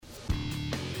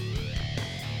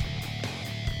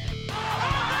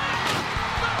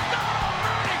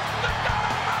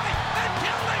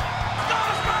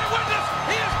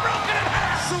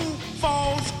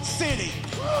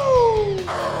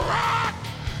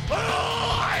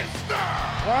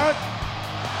What?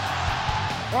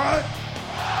 What?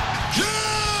 Yeah!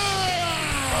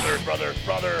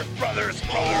 Brothers.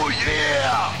 Oh,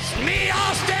 yeah! It's me,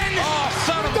 Austin! Oh,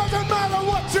 son of It doesn't matter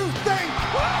what you think.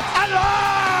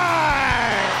 Alive!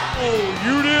 Oh,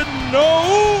 you didn't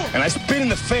know? And I spit in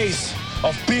the face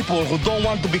of people who don't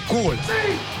want to be cool.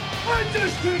 See, I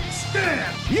just couldn't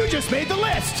stand. You just made the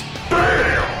list!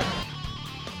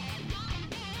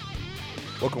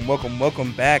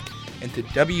 Welcome back into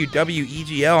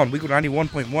WWEGL on Weekly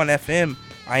 91.1 FM.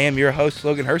 I am your host,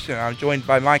 Logan Hurston. I'm joined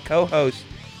by my co-host,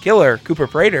 Killer Cooper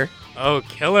Prater. Oh,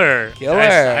 Killer!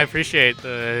 I appreciate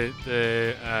the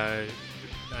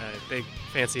big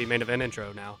fancy main event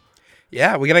intro now.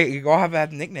 Yeah, we all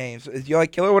have nicknames. You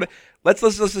like Killer? What?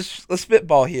 Let's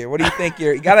spitball here. What do you think?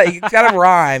 You gotta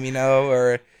rhyme,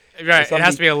 or right. It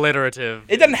has to be alliterative.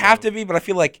 It doesn't have to be, but I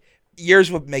feel like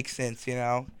yours would make sense.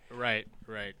 Right.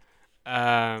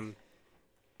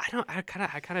 I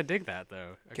kind of dig that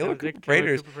though. Killer Cooper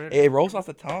Prater. It rolls off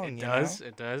the tongue.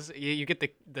 It does. You get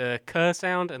the k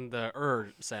sound and the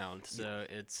sound, so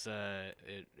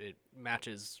it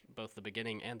matches both the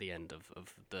beginning and the end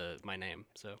of my name.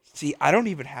 So see, I don't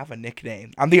even have a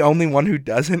nickname. I'm the only one who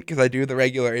doesn't because I do the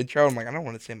regular intro. I'm like, I don't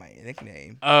want to say my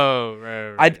nickname. Oh,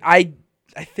 right. I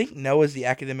think Noah's the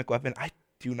academic weapon. I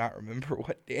do not remember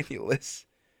what Daniel is.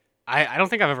 I don't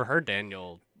think I've ever heard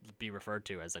Daniel be referred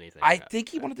to as anything. I think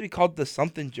he wanted to be called the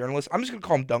something journalist. I'm just gonna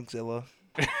call him Dunkzilla.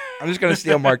 I'm just gonna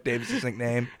steal Mark Davis's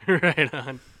nickname. Right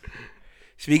on.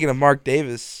 Speaking of Mark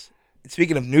Davis,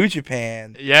 speaking of New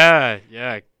Japan, yeah,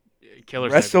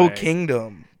 Killer Wrestle segue.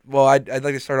 Kingdom. Well, I'd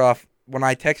like to start off when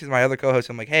I texted my other co-host.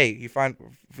 I'm like, hey, you find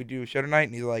if we do a show tonight?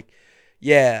 And he's like,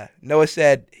 yeah. Noah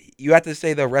said you have to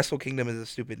say the Wrestle Kingdom is a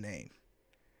stupid name.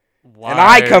 Why, and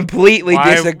I completely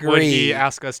disagree. Why would he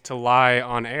ask us to lie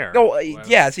on air? No,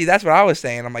 yeah, see, that's what I was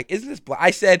saying. I'm like, isn't this... I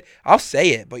said, I'll say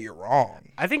it, but you're wrong.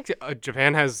 I think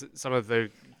Japan has some of the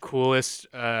coolest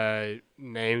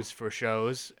names for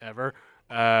shows ever.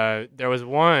 There was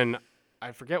one,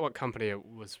 I forget what company it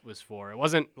was for. It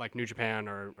wasn't like New Japan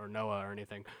or Noah or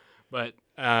anything. But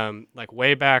like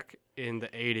way back in the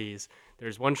 80s,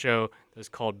 there's one show that was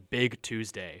called Big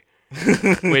Tuesday,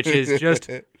 which is just...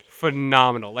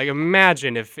 phenomenal. Like,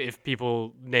 imagine if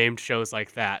people named shows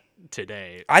like that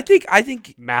today. I think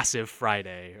Massive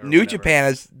Friday. Or New whatever.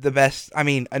 Japan is the best. I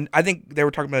mean, I think they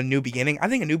were talking about A New Beginning. I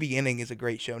think A New Beginning is a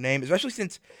great show name, especially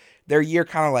since their year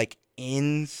kind of like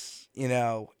ends,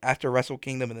 after Wrestle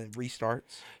Kingdom and then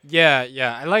restarts. Yeah.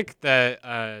 I like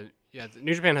that.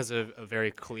 New Japan has a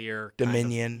very clear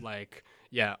Dominion,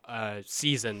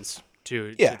 seasons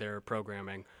to their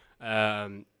programming.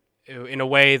 In a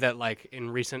way that, like,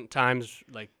 in recent times,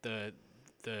 like the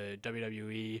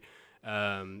WWE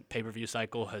pay-per-view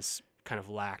cycle has kind of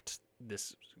lacked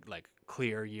this, like,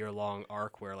 clear year-long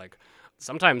arc where, like,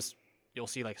 sometimes you'll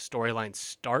see, like, storylines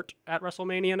start at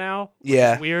WrestleMania now. Which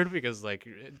is weird because, like,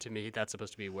 to me, that's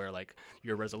supposed to be where, like,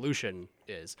 your resolution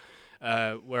is.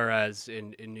 Whereas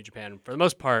in New Japan, for the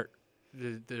most part,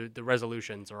 the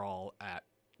resolutions are all at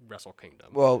Wrestle Kingdom.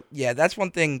 Well, yeah, that's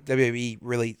one thing WWE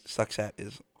really sucks at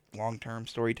is long-term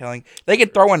storytelling. They can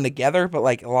throw one together, but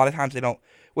like a lot of times they don't,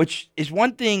 which is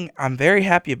one thing I'm very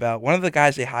happy about. One of the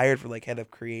guys they hired for like head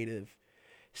of creative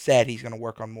said he's going to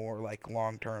work on more like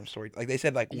long-term story. Like they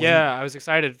said, like I was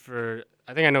excited for.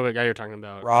 I think I know what guy you're talking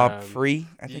about. Rob Free,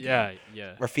 I think. Yeah.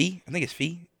 Or Fee, I think it's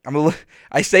Fee.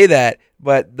 I say that,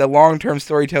 but the long-term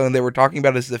storytelling they were talking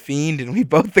about is The Fiend, and we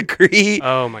both agree.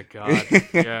 Oh my god!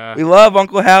 Yeah. We love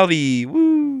Uncle Howdy.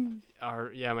 Woo.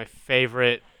 My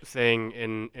favorite thing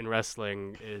in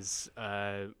wrestling is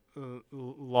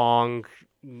long,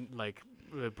 like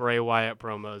Bray Wyatt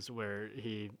promos where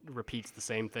he repeats the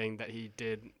same thing that he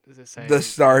did the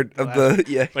start of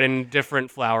but in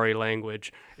different flowery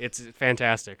language. It's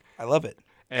fantastic. I love it.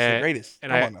 It's the greatest.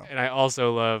 And I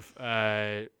also love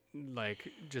like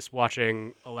just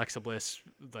watching Alexa Bliss,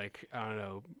 like, I don't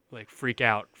know, like freak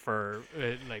out for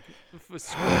like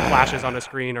flashes on a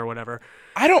screen or whatever.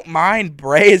 I don't mind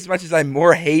Bray as much as I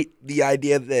more hate the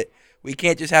idea that we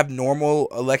can't just have normal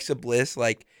Alexa Bliss.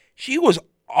 Like, she was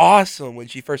awesome when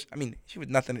she first. I mean, she was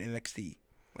nothing in NXT.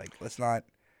 Like, let's not.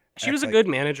 She was a good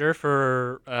manager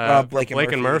for Blake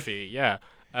and Murphy. Yeah,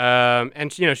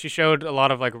 and she showed a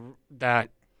lot of like that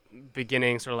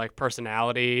beginning sort of like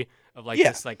personality of like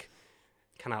this like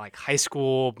kind of like high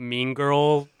school mean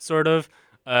girl sort of,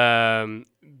 but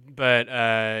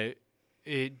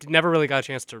it never really got a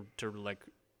chance to like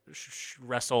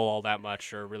wrestle all that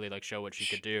much or really like show what she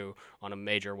could do on a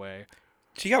major way.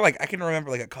 She got like, I can remember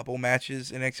like a couple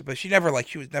matches in NXT, but she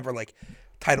was never like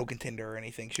title contender or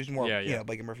anything. She was more, Yeah, you yeah. know,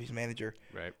 Megan Murphy's manager.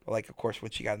 Right. But, like, of course,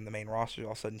 when she got in the main roster,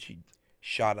 all of a sudden she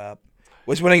shot up.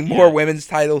 Was winning more women's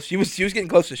titles. She was getting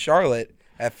close to Charlotte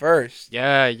at first.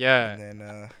 Yeah, yeah. And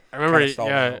then I remember, kinda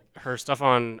stalled out. her stuff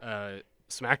on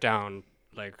SmackDown,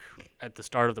 like at the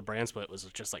start of the brand split, was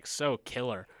just like so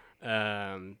killer,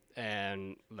 and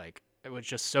like it was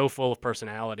just so full of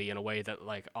personality in a way that,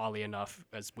 like, oddly enough,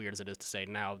 as weird as it is to say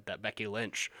now, that Becky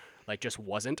Lynch like just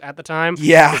wasn't at the time.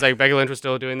 Yeah. because like Becky Lynch was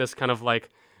still doing this kind of like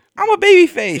I'm a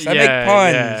babyface. I make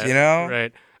puns, you know?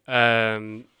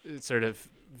 right, sort of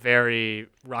very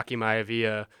Rocky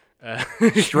Maivia.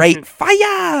 Straight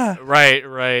fire.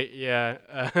 Right, yeah.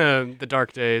 The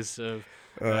dark days of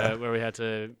where we had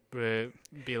to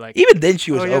be like. Even then,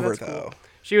 she was "Oh, yeah, over, that's cool." though.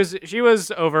 She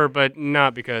was over, but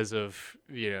not because of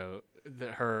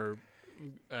her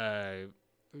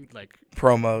like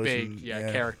Promos. big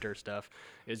and, character stuff.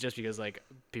 It's just because like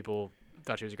people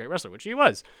thought she was a great wrestler, which she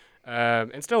was,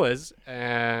 and still is.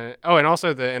 And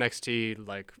also the NXT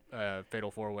like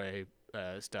Fatal 4-Way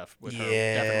stuff with her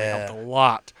definitely helped a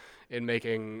lot in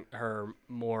making her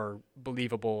more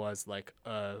believable as like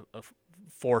a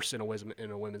force in a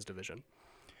women's division.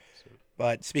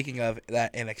 But speaking of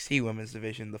that NXT women's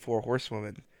division, the 4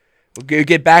 Horsewomen, we'll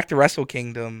get back to Wrestle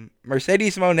Kingdom.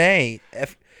 Mercedes Moné,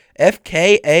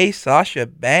 FKA Sasha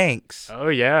Banks. Oh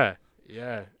yeah.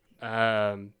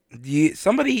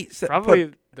 Somebody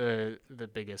probably the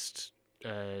biggest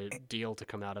deal to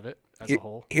come out of it as a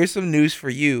whole. Here's some news for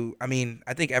you. I mean,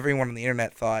 I think everyone on the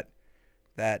internet thought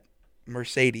that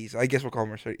Mercedes. I guess we'll call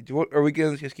her Mercedes. Are we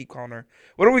gonna just keep calling her?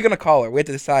 What are we gonna call her? We have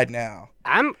to decide now.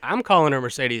 I'm calling her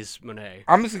Mercedes Moné.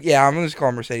 I'm gonna just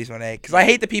call her Mercedes Moné because I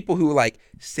hate the people who like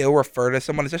still refer to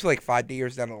someone, especially like 5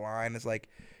 years down the line, as like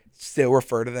still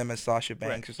refer to them as Sasha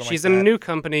Banks or something. She's like that. in a new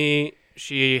company.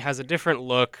 She has a different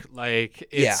look. Like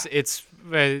it's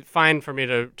fine for me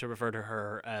to refer to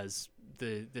her as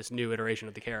this new iteration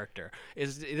of the character.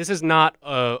 This is not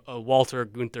a Walter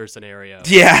Gunther scenario.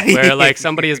 Yeah. Where like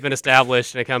somebody has been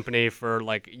established in a company for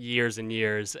like years and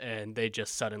years and they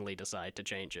just suddenly decide to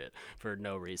change it for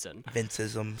no reason.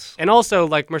 Vinceisms. And also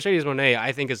like Mercedes Moné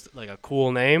I think is like a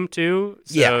cool name too.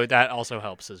 So that also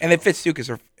helps as well. And it fits too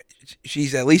because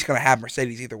she's at least going to have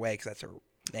Mercedes either way because that's her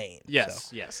name.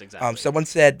 Yes, exactly. Someone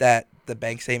said that the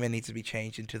bank statement needs to be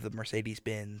changed into the Mercedes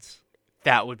Benz.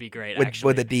 That would be great,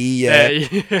 with a D,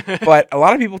 yeah. But a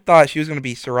lot of people thought she was going to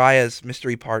be Soraya's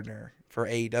mystery partner for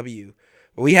AEW.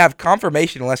 But we have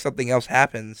confirmation, unless something else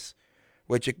happens,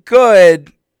 which it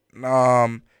could,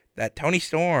 that Toni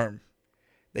Storm,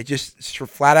 they just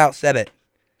flat out said it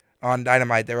on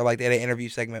Dynamite. They had an interview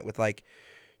segment with, like,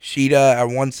 Sheeta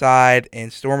on one side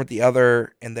and Storm at the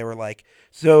other, and they were like,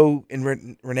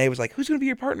 and Renee was like, who's going to be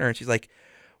your partner? And she's like,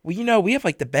 well, we have,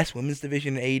 like, the best women's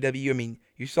division in AEW. I mean,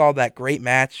 you saw that great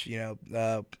match,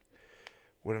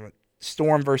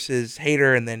 Storm versus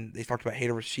Hayter, and then they talked about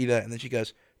Hayter versus Sheeta, and then she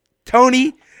goes,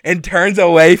 Tony, and turns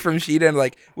away from Sheeta and,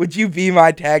 like, would you be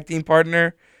my tag team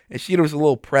partner? And Sheeta was a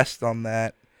little pressed on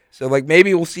that. So, like,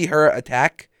 maybe we'll see her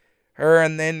attack her,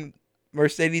 and then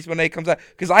Mercedes Moné comes out.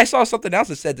 Because I saw something else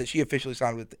that said that she officially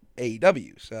signed with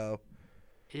AEW, so...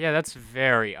 Yeah, that's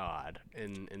very odd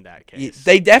in that case.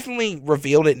 They definitely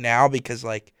revealed it now because,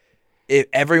 like,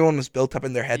 everyone was built up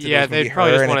in their heads. Yeah, they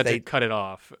probably just wanted to cut it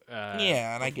off.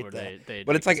 And I get that.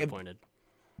 But it's like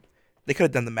they could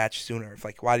have done the match sooner. It's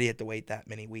like, why do you have to wait that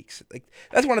many weeks? Like,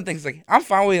 that's one of the things. Like, I'm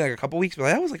fine waiting like a couple weeks, but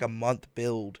that was like a month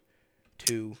build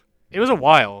to. It was a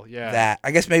while, yeah. That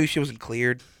I guess maybe she wasn't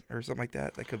cleared or something like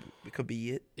that. It could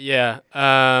be it. Yeah.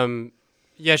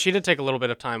 Yeah, she did take a little bit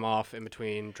of time off in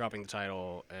between dropping the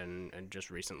title and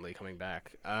just recently coming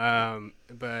back.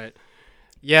 But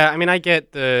yeah, I mean, I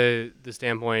get the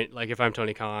standpoint. Like, if I'm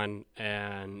Tony Khan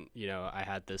and I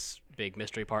had this big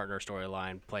mystery partner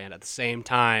storyline planned at the same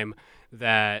time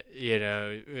that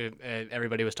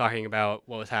everybody was talking about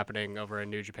what was happening over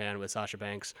in New Japan with Sasha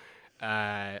Banks,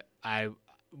 I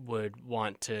would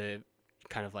want to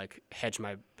kind of like hedge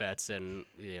my bets and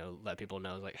let people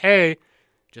know, like, hey.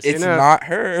 Just it's not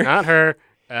her. It's not her.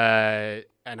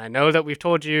 And I know that we've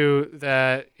told you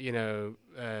that,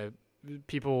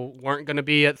 people weren't going to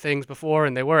be at things before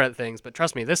and they were at things. But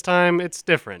trust me, this time it's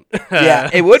different. Yeah,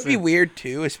 it would be weird,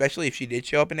 too, especially if she did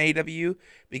show up in AEW,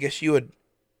 because she would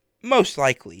most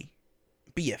likely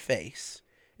be a face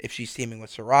if she's teaming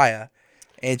with Saraya.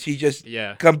 And she just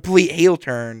complete heel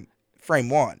turn frame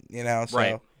one,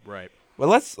 So. Right. Well,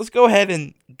 let's go ahead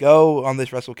and go on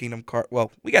this Wrestle Kingdom card.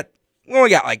 Well, we got we only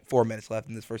got like 4 minutes left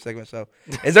in this first segment. So,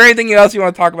 is there anything else you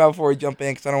want to talk about before we jump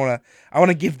in? Because I want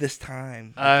to give this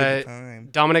time.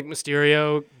 Dominic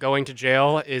Mysterio going to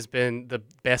jail has been the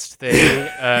best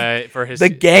thing for his the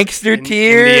gangster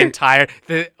tear. In the entire.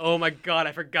 Oh my God,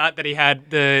 I forgot that he had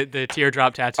the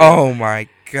teardrop tattoo. Oh my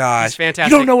gosh, he's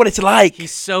fantastic. You don't know what it's like.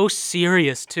 He's so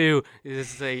serious too.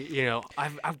 It's like,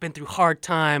 I've been through hard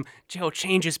time. Jail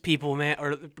changes people, man,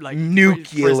 or like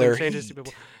nuclear changes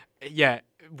people. Yeah,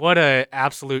 what a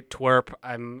absolute twerp.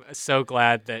 I'm so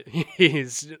glad that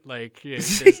he's like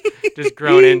just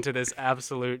grown into this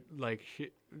absolute like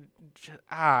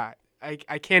I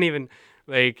can't even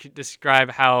like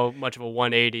describe how much of a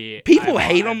 180 people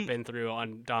hate him. I've been through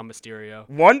on Dom Mysterio.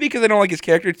 One, because they don't like his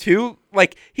character. Two,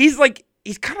 he's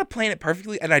kind of playing it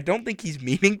perfectly, and I don't think he's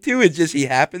meaning to. It's just he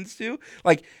happens to.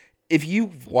 Like, if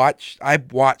you watch, I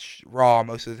watch Raw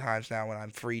most of the times now when I'm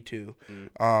free to,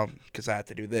 because I have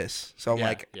to do this. So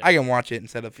I can watch it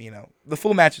instead of, the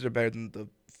full matches are better than the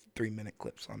 3-minute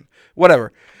clips on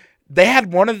whatever. They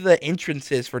had one of the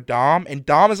entrances for Dom, and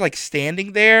Dom is like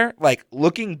standing there, like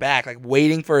looking back, like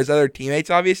waiting for his other teammates,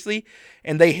 obviously.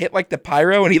 And they hit like the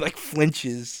pyro, and he like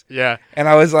flinches. Yeah. And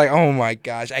I was like, oh my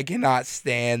gosh, I cannot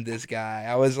stand this guy.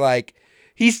 I was like,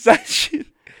 he's such.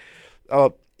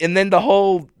 And then the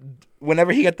whole,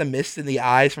 whenever he got the mist in the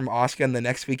eyes from Asuka, and the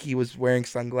next week he was wearing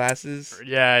sunglasses.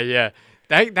 Yeah.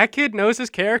 That kid knows his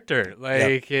character.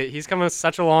 Like, he's come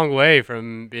such a long way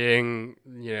from being,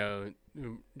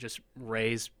 just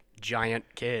Ray's giant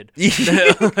kid.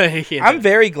 I'm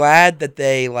very glad that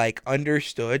they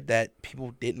understood that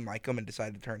people didn't like him and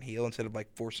decided to turn heel instead of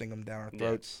forcing him down our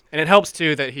throats. And it helps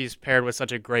too that he's paired with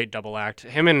such a great double act.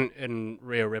 Him and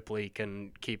Rhea Ripley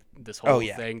can keep this whole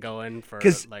thing going for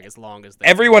as long as they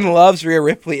everyone loves Rhea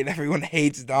Ripley and everyone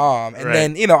hates Dom.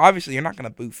 And then, obviously you're not gonna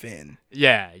boo Finn.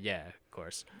 Yeah, of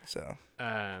course. So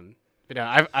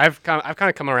I've kind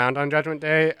of come around on Judgment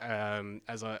Day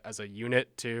as a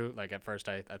unit too. Like at first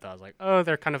I thought I was like, oh,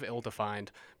 they're kind of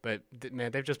ill-defined, but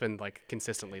man, they've just been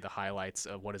consistently the highlights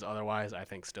of what is otherwise I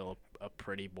think still a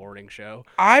pretty boring show.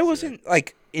 I wasn't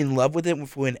in love with it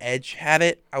when Edge had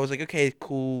it. I was like, okay,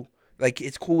 cool.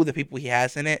 It's cool with the people he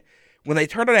has in it. When they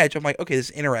turned on Edge, I'm like, okay, this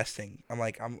is interesting. I'm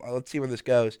like, let's see where this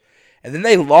goes. And then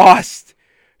they lost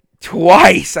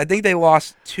twice. I think they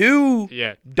lost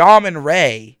to Dom and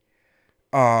Ray.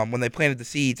 When they planted the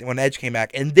seeds and when Edge came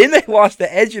back, and then they lost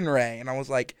to Edge and Ray, and I was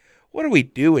like, "What are we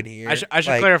doing here?" I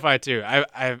should clarify too.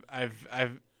 I've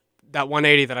that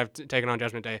 180 that I've taken on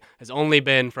Judgment Day has only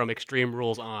been from Extreme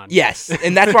Rules on. Yes,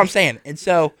 and that's what I'm saying. And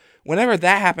so whenever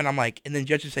that happened, I'm like, and then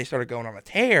Judgment Day started going on a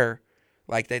tear.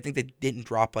 I think they didn't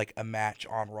drop a match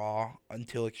on Raw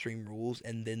until Extreme Rules,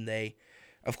 and then they.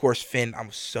 Of course, Finn, I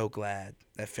was so glad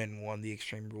that Finn won the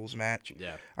Extreme Rules match.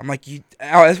 Yeah. I'm like,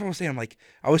 that's what I was saying. I'm like,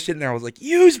 I was sitting there, I was like,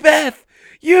 use Beth!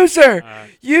 Use her!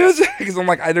 Use her! Because I'm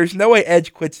like, there's no way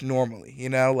Edge quits normally,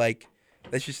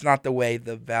 that's just not the way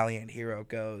the valiant hero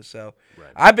goes. So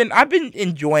I've been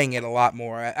enjoying it a lot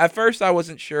more. At first, I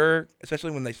wasn't sure,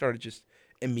 especially when they started just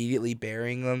immediately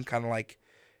burying them, kind of like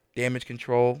Damage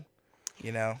Control.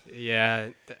 Yeah,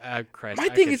 Christ. My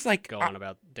thing is go on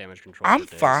about Damage Control. I'm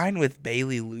fine with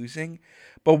Bayley losing,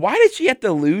 but why did she have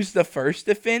to lose the first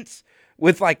defense?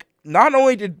 With not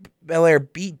only did Belair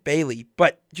beat Bayley,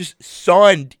 but just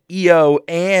sunned Io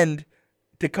and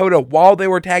Dakota while they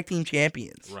were tag team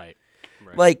champions. Right.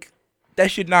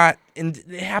 That should not. And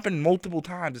it happened multiple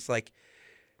times. It's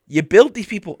you build these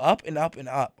people up and up and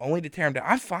up, only to tear them down.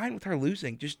 I'm fine with her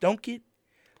losing. Just don't get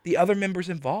the other members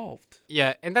involved.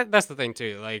 Yeah, and that's the thing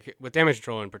too. With Damage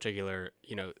Control in particular,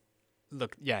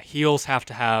 look, heels have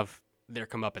to have their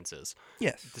comeuppances.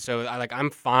 Yes. So I'm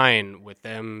fine with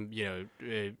them,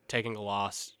 taking a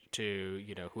loss to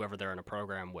whoever they're in a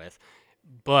program with,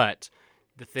 but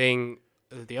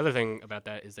the other thing about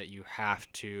that is that you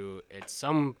have to at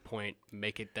some point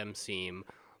make them seem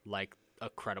like a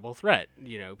credible threat,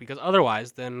 because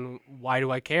otherwise then why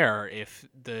do I care if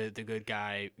the good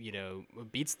guy,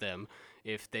 beats them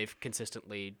if they've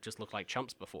consistently just looked like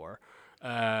chumps before.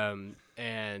 So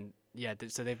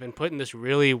they've been put in this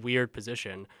really weird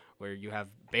position where you have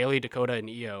Bayley, Dakota, and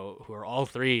Io, who are all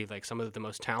three some of the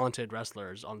most talented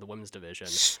wrestlers on the women's division.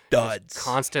 Studs.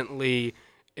 Constantly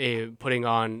putting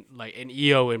on, and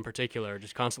Io in particular,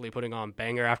 just constantly putting on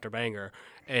banger after banger.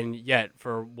 And yet,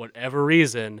 for whatever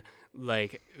reason,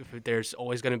 there's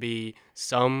always going to be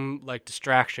some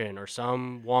distraction or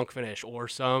some wonk finish or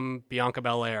some Bianca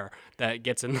Belair that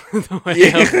gets in the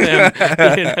way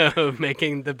of them,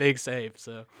 making the big save.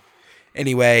 So,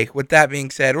 anyway, with that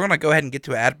being said, we're gonna go ahead and get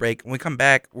to an ad break. When we come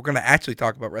back, we're gonna actually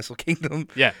talk about Wrestle Kingdom.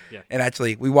 Yeah. And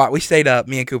actually, we stayed up.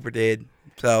 Me and Cooper did.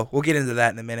 So we'll get into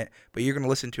that in a minute. But you're going to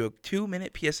listen to a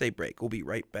 2-minute PSA break. We'll be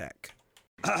right back.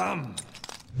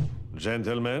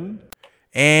 Gentlemen.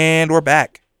 And we're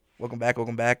back. Welcome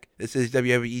back. This is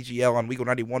WWEGL on Weagle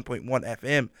 91.1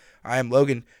 FM. I am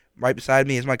Logan. Right beside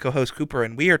me is my co-host Cooper,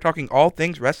 and we are talking all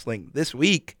things wrestling this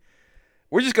week.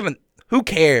 We're just going to, who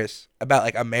cares about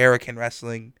like American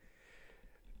wrestling?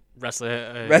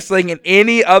 Wrestling in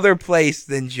any other place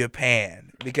than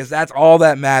Japan, because that's all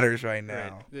that matters right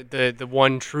now. Right. The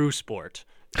one true sport,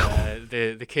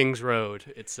 the King's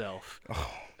Road itself.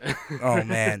 Oh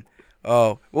man.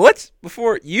 Oh, well,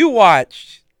 before you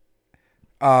watched,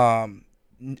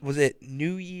 was it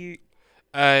New Year?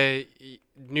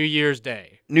 New Year's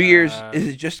Day. New Year's, is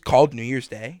it just called New Year's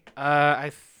Day?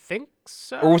 I think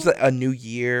so. Or was it a New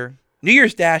Year? New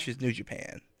Year's Dash is New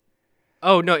Japan.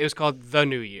 Oh, no, it was called The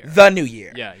New Year. The New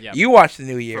Year. Yeah. You watched the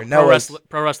New Year.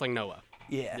 Pro Wrestling Noah.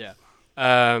 Yeah.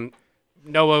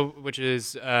 Noah, which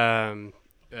is pretty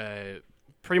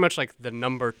much like the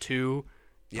number 2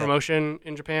 promotion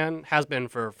in Japan, has been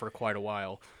for quite a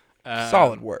while.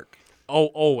 Solid work. Oh,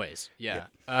 always, yeah.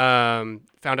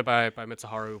 Founded by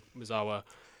Mitsuharu Mizawa,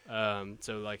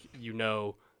 so like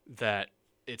that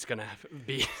it's gonna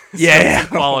be some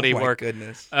quality work.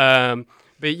 Goodness.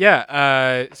 But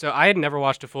yeah, so I had never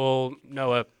watched a full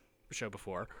Noah show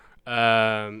before,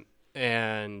 and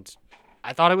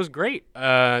I thought it was great.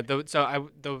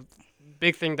 The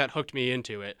big thing that hooked me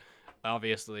into it,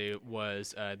 obviously,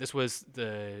 was this was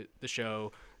the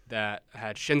show that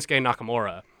had Shinsuke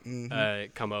Nakamura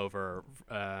come over.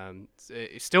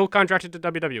 Still contracted to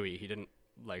WWE. He didn't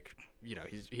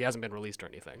he hasn't been released or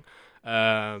anything.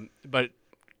 But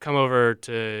come over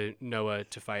to Noah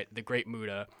to fight the Great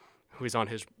Muta, who is on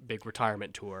his big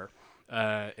retirement tour.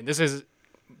 And this is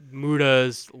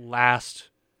Muta's last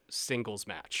singles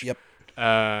match. Yep.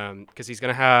 Because he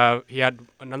had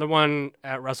another one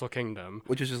at Wrestle Kingdom,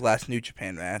 which is his last New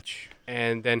Japan match.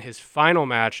 And then his final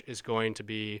match is going to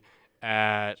be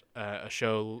at a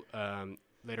show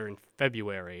later in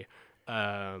February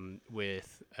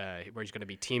with where he's going to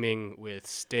be teaming with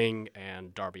Sting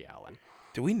and Darby Allin.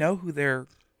 Do we know who they're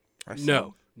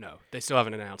wrestling? No. They still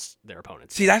haven't announced their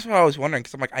opponents. See, that's what I was wondering,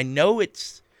 because I'm like, I know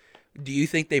it's... Do you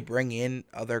think they bring in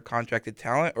other contracted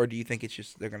talent, or do you think it's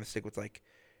just they're going to stick with, like,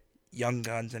 Young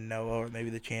Guns and Noah, or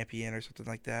maybe the Champion or something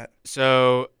like that?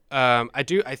 So, I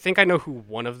think I know who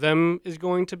one of them is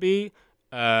going to be,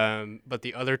 but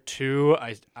the other two,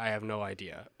 I have no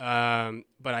idea.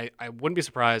 But I wouldn't be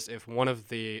surprised if one of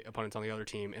the opponents on the other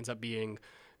team ends up being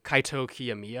Kaito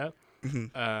Kiyomiya,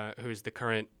 who's the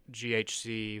current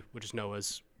GHC, which is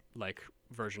Noah's like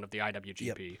version of the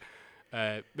IWGP.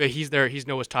 Yep. But he's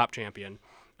Noah's top champion.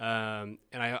 And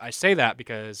I say that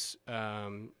because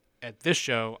at this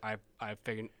show, I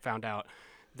found out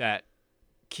that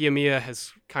Kiyomiya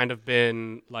has kind of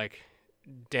been like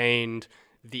deigned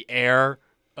the heir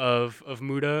of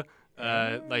Muta.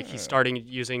 Like he's starting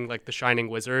using like the Shining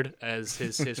Wizard as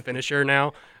his finisher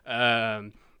now.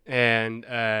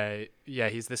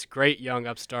 He's this great young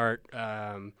upstart.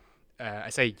 I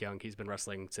say young, he's been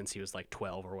wrestling since he was like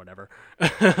 12 or whatever.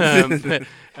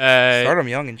 Start him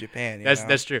young in Japan.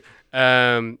 That's true.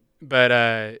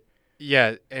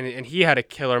 Yeah, and he had a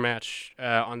killer match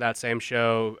on that same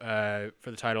show for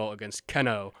the title against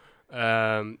Keno.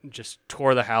 Just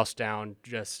tore the house down,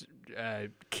 just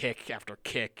kick after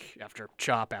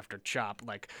chop after chop.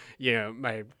 Like,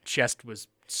 my chest was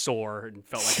sore and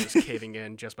felt like it was caving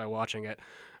in just by watching it.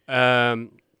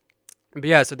 But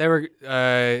yeah, so they were.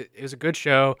 It was a good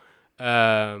show,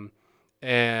 and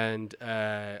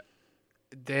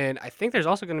then I think there's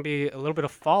also going to be a little bit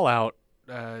of fallout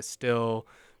still.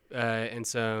 And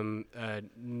some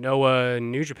Noah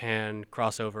New Japan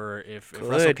crossover if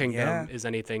Wrestle Kingdom is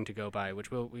anything to go by,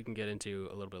 which we can get into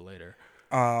a little bit later.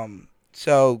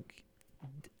 So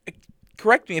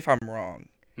correct me if I'm wrong.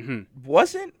 Mm-hmm.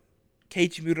 Wasn't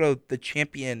Keiji Muto the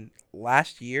champion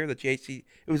last year? The GHC.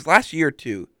 It was last year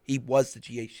too. He was the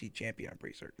GHC champion. I'm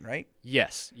pretty certain, right?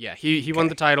 Yes. Yeah. He won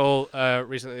the title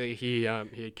recently. He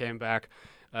came back.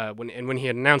 When he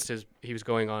had announced he was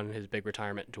going on his big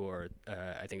retirement tour,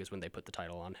 I think is when they put the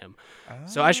title on him.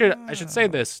 So I should say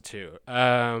this too.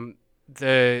 The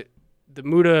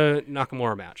Muta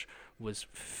Nakamura match was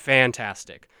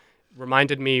fantastic.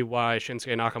 Reminded me why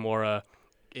Shinsuke Nakamura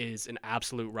is an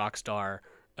absolute rock star,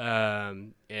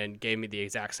 and gave me the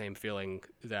exact same feeling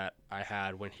that I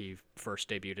had when he first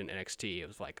debuted in NXT. It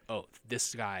was like, oh,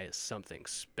 this guy is something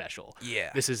special.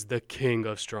 Yeah. This is the king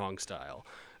of strong style.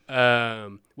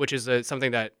 Which is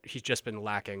something that he's just been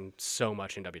lacking so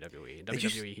much in WWE. In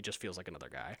WWE, he just feels like another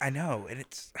guy. I know, and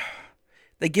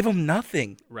they give him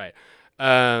nothing. Right.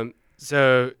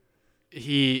 So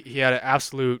he had an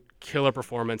absolute killer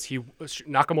performance.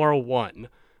 Nakamura won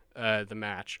the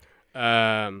match,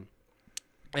 so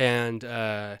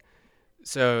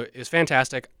it was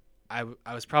fantastic.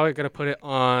 I was probably going to put it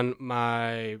on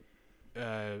my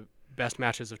best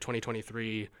matches of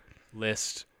 2023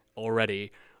 list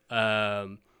already,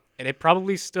 and it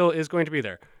probably still is going to be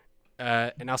there.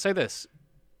 And I'll say this: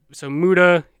 so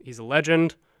Muda, he's a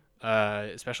legend,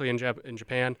 especially in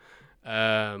Japan.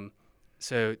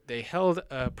 So they held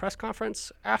a press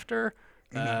conference after,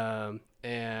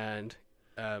 and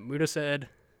Muda said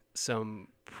some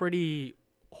pretty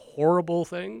horrible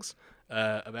things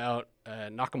about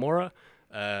Nakamura.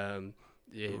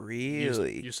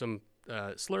 Really? Used some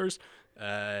slurs.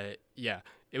 Yeah,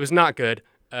 it was not good,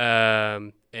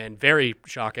 and very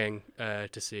shocking to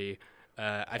see.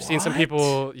 I've seen some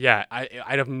people. Yeah, I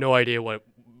have no idea what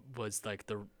was like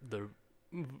the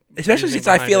especially since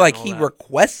I feel like he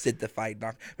requested to fight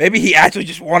maybe he actually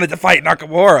just wanted to fight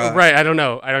Nakamura. Right, I don't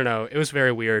know. It was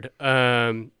very weird.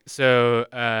 Yeah. So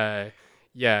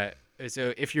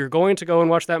if you're going to go and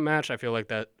watch that match, I feel like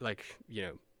that, like,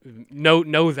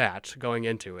 know that going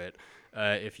into it,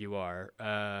 if you are.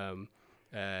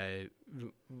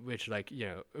 Which, like,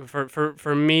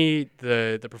 for me,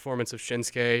 the performance of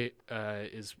Shinsuke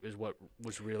is what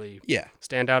was really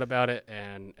stand out about it,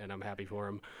 and I'm happy for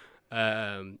him.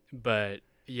 But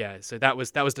yeah, so that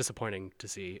was disappointing to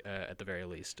see at the very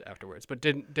least afterwards, but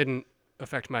didn't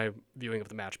affect my viewing of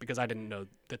the match because I didn't know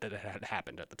that it had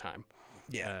happened at the time.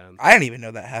 Yeah, I didn't even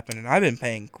know that happened, and I've been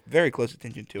paying very close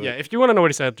attention to it. Yeah, if you want to know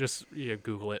what he said, just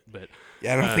Google it. But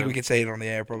yeah, I don't think we can say it on the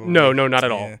air. Probably no, not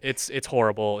at all. It's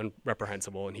horrible and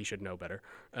reprehensible, and he should know better.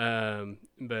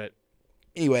 But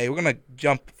anyway, we're gonna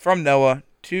jump from Noah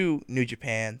to New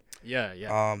Japan.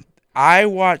 Yeah. I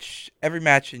watched every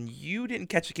match, and you didn't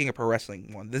catch the King of Pro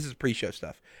Wrestling one. This is pre-show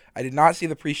stuff. I did not see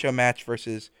the pre-show match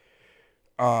versus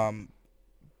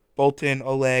Bolton,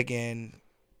 Oleg, and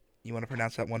you want to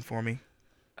pronounce that one for me?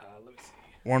 Let me see.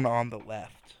 One on the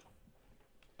left.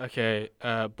 Okay,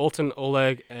 Bolton,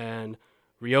 Oleg, and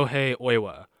Ryohei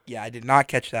Oiwa. Yeah, I did not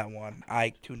catch that one.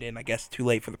 I tuned in, I guess, too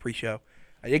late for the pre-show.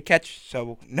 I did catch,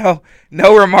 so no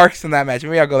remarks on that match.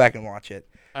 Maybe I'll go back and watch it.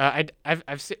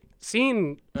 I've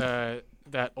seen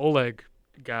that Oleg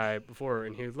guy before,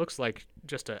 and he looks like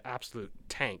just an absolute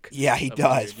tank. Yeah, he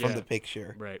does from the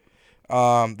picture. Right.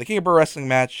 The King of Pro Wrestling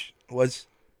match was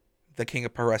the King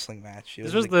of Pro Wrestling match.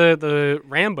 This was the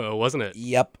Rambo, wasn't it?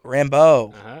 Yep,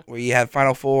 Rambo, where you had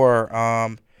Final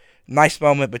Four. Nice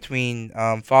moment between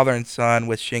father and son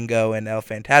with Shingo and El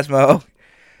Phantasmo,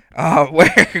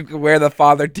 where the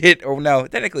father did, or no,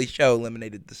 technically Sho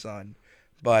eliminated the son.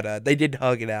 But they did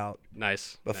hug it out.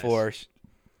 Nice. Before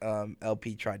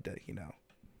LP tried to,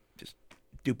 just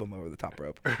dupe him over the top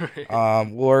rope.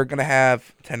 We're going to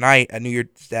have tonight a New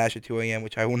Year's Dash at 2 a.m.,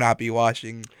 which I will not be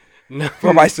watching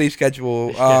for my sleep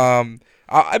schedule. I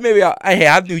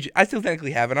still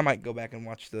technically have it. I might go back and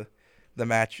watch the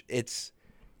match. It's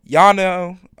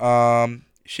Yano,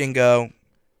 Shingo,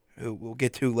 who we'll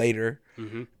get to later.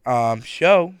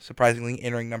 Sho, surprisingly,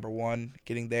 entering number 1,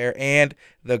 getting there, and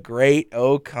the Great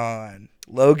Okan,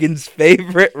 Logan's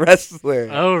favorite wrestler.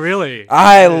 Oh, really?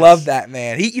 I love that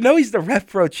man. He's the Rev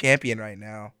Pro champion right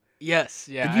now. Yes,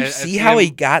 yeah. Did you see how he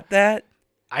got that?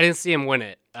 I didn't see him win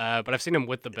it, but I've seen him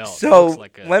with the belt. So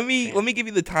let me give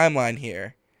you the timeline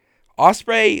here.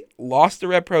 Ospreay lost the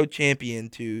Rev Pro champion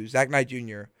to Zack Knight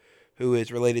Jr., who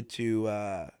is related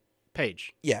to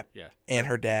Paige. Yeah, and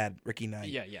her dad, Ricky Knight.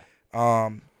 Yeah. I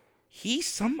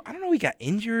don't know, he got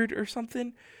injured or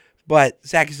something, but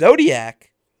Zack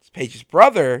Zodiac, Paige's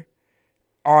brother,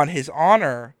 on his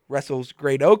honor, wrestles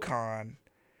Great Okan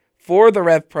for the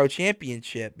Rev Pro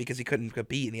Championship because he couldn't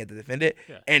compete and he had to defend it,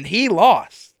 and he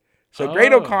lost. So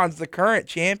Great Okan's the current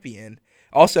champion.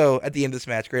 Also, at the end of this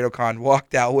match, Great Okan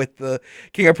walked out with the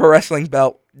King of Pro Wrestling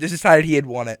belt, just decided he had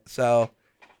won it. So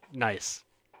nice,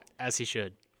 as he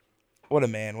should. What a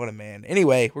man.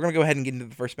 Anyway, we're going to go ahead and get into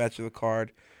the first match of the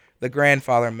card, the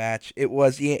grandfather match. It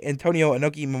was the Antonio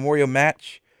Inoki Memorial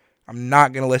match. I'm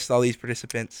not going to list all these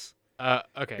participants.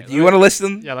 Okay. Do you want to list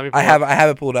them? Yeah, let me I have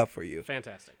it pulled up for you.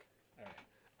 Fantastic.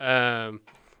 All right.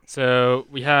 So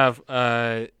we have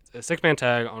a 6-man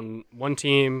tag on one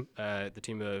team, the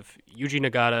team of Yuji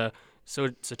Nagata,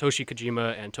 Satoshi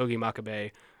Kojima, and Togi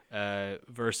Makabe,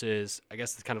 versus, I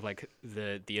guess it's kind of like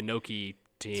the Inoki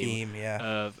team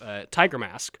of Tiger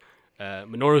Mask,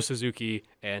 Minoru Suzuki,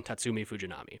 and Tatsumi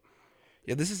Fujinami.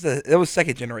 Yeah, that was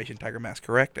second generation Tiger Mask,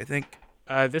 correct? I think.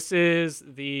 This is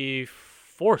the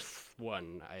 4th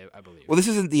one, I believe. Well, this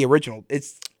isn't the original.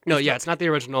 It's not the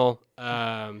original.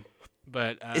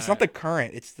 but it's not the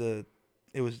current.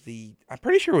 I'm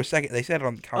pretty sure it was second. They said it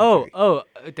on the commentary.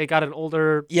 They got an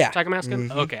older Tiger Mask?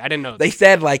 Mhm. Okay, I didn't know. They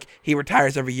said like he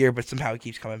retires every year, but somehow he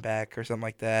keeps coming back or something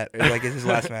like that. Or like it's his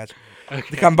last match. Okay.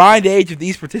 The combined age of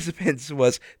these participants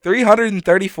was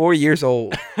 334 years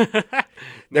old.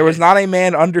 There was not a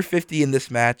man under 50 in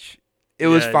this match. It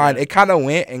was fine. Yeah. It kind of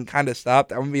went and kind of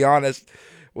stopped. I'm gonna be honest.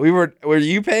 Were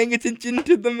you paying attention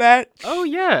to the match? Oh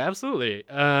yeah, absolutely.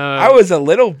 I was a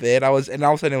little bit. And all of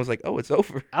a sudden it was like, oh, it's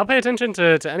over. I'll pay attention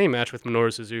to any match with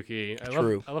Minoru Suzuki. I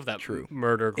love that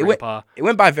murder grandpa. It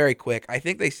went by very quick. I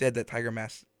think they said that Tiger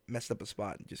Mask messed up a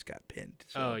spot and just got pinned.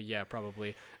 So. Oh yeah,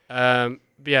 probably. But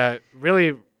yeah,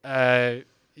 really. I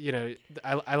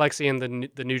like seeing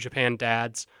the New Japan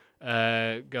dads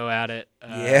go at it.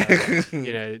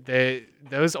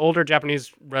 Those older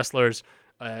Japanese wrestlers,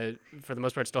 for the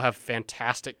most part, still have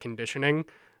fantastic conditioning.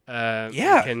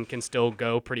 Can still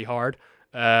go pretty hard.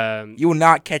 You will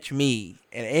not catch me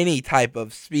in any type of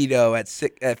speedo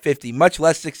at 50, much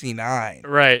less 69.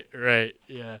 Right,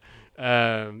 yeah.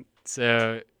 And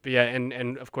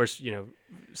of course,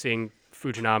 seeing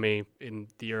Fujinami in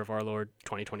the year of our Lord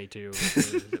 2022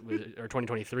 or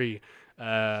 2023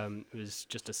 was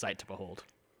just a sight to behold.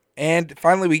 And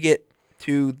finally, we get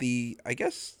to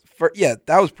that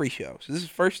was pre-show. So this is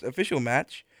first official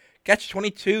match. Catch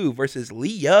 22 versus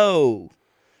Leo.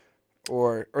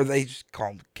 Or they just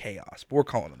call him Chaos, but we're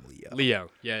calling him Leo. Leo,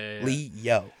 yeah.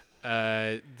 Leo.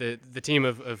 The team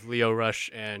of Leo Rush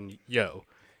and Yo.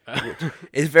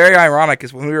 It's very ironic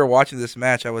because when we were watching this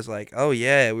match, I was like, oh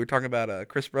yeah, we were talking about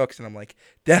Chris Brooks, and I'm like,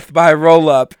 death by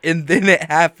roll-up, and then it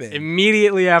happened.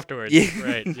 Immediately afterwards. Yeah.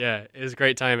 Right, yeah. It was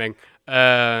great timing.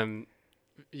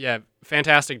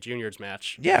 Fantastic juniors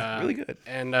match. Yeah, really good.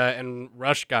 And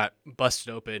Rush got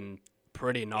busted open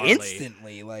pretty gnarly.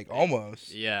 Instantly, like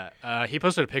almost. Yeah. He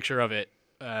posted a picture of it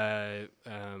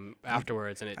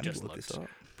afterwards, and it just looked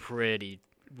pretty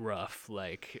rough.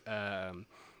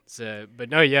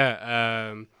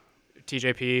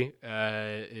 TJP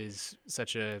is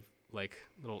such a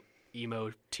little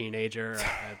emo teenager.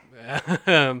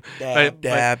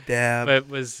 Dab. But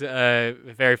was a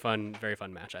very fun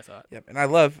match, I thought. Yep, and I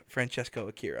love Francesco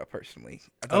Akira personally.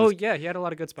 He had a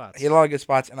lot of good spots. He had a lot of good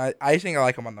spots, and I think I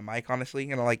like him on the mic,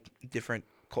 honestly, and I like different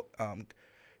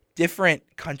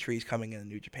countries coming in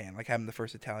New Japan, like having the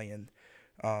first Italian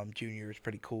junior is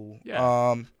pretty cool.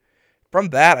 Yeah.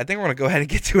 From that, I think we're going to go ahead and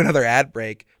get to another ad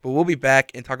break, but we'll be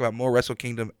back and talk about more Wrestle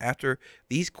Kingdom after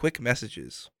these quick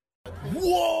messages.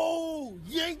 Whoa!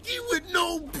 Yankee with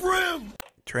no brim!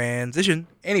 Transition.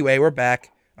 Anyway, we're back.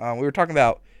 We were talking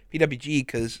about PWG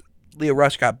because Leo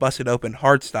Rush got busted open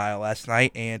hard style last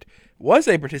night and was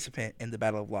a participant in the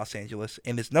Battle of Los Angeles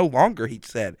and is no longer, he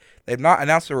said. They've not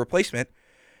announced a replacement.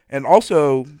 And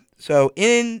also, so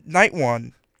in night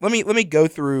one, let me go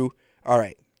through. All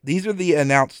right. These are the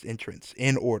announced entrants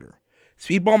in order.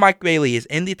 Speedball Mike Bailey is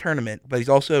in the tournament, but he's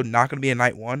also not going to be in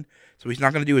night one. So he's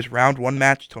not going to do his round one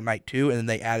match till night two, and then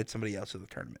they added somebody else to the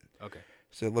tournament. Okay.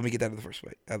 So let me get that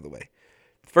out of the way.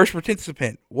 First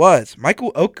participant was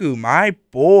Michael Oku, my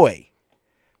boy,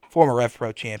 former Rev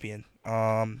Pro champion.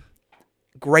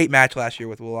 Great match last year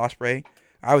with Will Ospreay.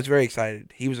 I was very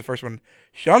excited. He was the first one.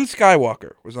 Sean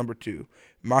Skywalker was number 2.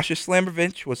 Masha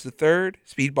Slamovich was the 3rd.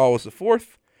 Speedball was the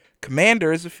 4th.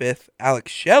 Commander is the 5th.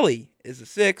 Alex Shelley is the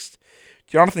 6th.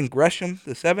 Jonathan Gresham,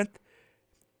 the 7th.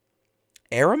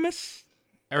 Aramis,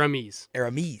 yeah,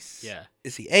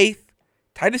 is the 8th.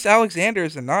 Titus Alexander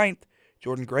is the 9th.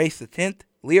 Jordan Grace, the 10th.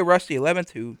 Leah Rush, the 11th,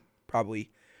 who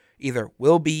probably either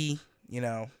will be,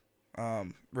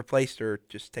 replaced or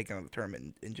just taken out of the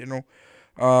tournament in general.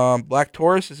 Black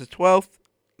Taurus is the 12th.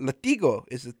 Latigo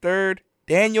is the 3rd.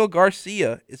 Daniel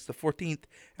Garcia is the 14th.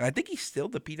 And I think he's still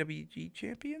the PWG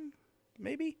champion,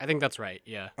 maybe? I think that's right,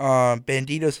 yeah.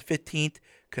 Bandito's the 15th.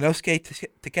 Konosuke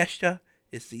Takeshita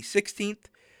is the 16th.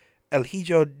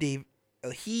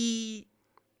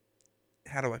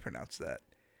 How do I pronounce that?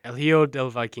 El Hijo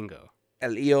del Vikingo.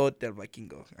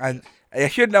 I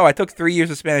should know. I took 3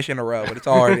 years of Spanish in a row, but it's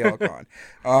already all gone.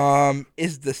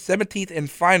 Is the 17th and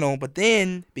final, but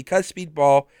then because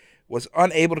Speedball was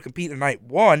unable to compete in night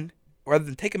one, rather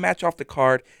than take a match off the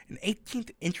card, an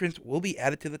 18th entrant will be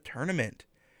added to the tournament.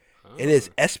 Oh. It is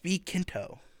SB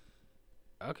Kento.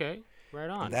 Okay, right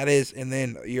on. And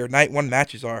then your night one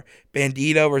matches are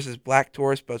Bandito versus Black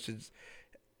Taurus versus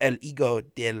El Hijo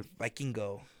del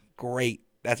Vikingo. Great.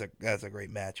 That's a great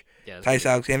match. Yeah, Titus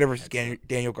Alexander versus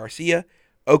Daniel Garcia.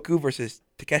 Oku versus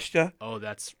Takeshita. Oh,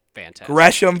 that's fantastic.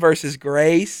 Gresham versus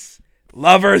Grace.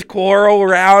 Lovers Quarrel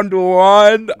round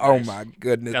 1. Nice. Oh my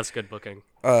goodness. That's good booking.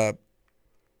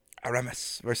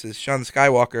 Aramis versus Sean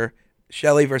Skywalker.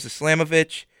 Shelley versus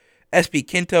Slamovich. SP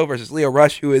Kinto versus Leo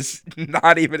Rush, who is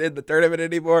not even in the tournament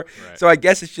anymore. Right. So I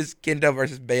guess it's just Kinto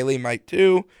versus Bailey, Mike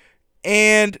 2.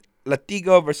 And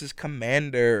Latigo versus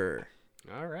Commander.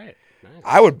 All right. Nice.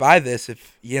 I would buy this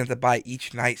if you had to buy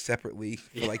each night separately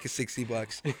for like $60.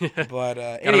 But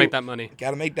Gotta make that money.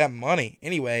 Gotta make that money.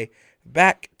 Anyway,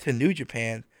 back to New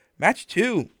Japan. Match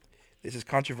 2. This is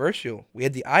controversial. We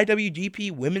had the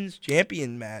IWGP Women's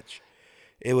Champion match.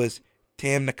 It was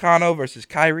Tam Nakano versus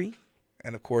Kairi.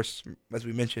 And, of course, as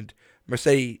we mentioned,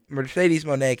 Mercedes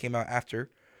Moné came out after.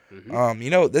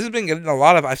 Mm-hmm. This has been getting a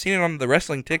lot of... I've seen it on the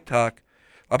wrestling TikTok.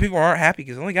 A lot of people aren't happy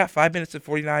because it only got 5 minutes and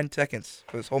 49 seconds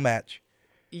for this whole match.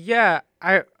 Yeah,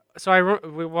 while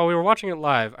we were watching it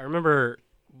live, I remember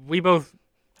we both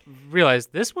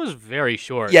realized this was very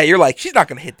short. Yeah, you're like, she's not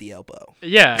going to hit the elbow.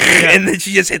 Yeah. And then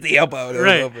she just hit the elbow and it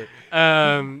was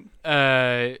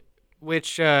over.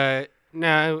 Which,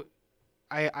 now,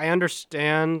 I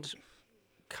understand...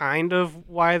 kind of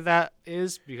why that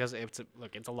is, because it's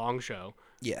a long show.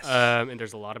 Yes. And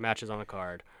there's a lot of matches on the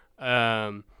card.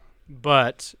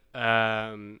 But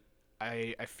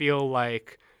I feel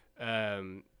like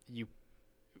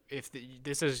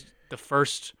this is the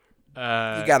first you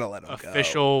gotta let them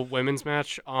official women's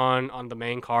match on the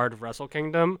main card of Wrestle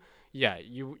Kingdom. Yeah,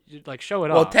 you like show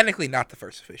it off. Well, technically not the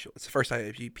first official. It's the first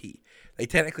IWGP. They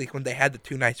technically, when they had the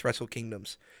 2 nights Wrestle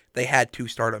Kingdoms, they had 2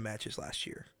 Stardom matches last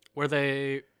year. Were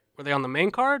they on the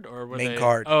main card or were main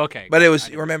card? Oh, okay. But it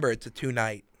was, remember, it's a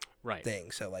 2-night right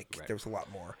thing, so there was a lot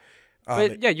more.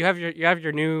 But yeah, you have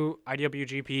your new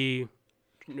IWGP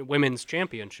Women's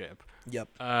Championship. Yep.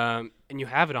 And you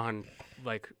have it on,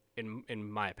 like,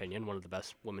 in my opinion, one of the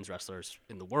best women's wrestlers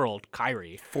in the world,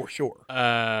 Kairi. For sure.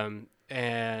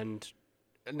 And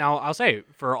now I'll say,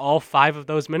 for all 5 of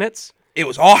those minutes, it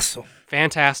was awesome.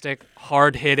 Fantastic,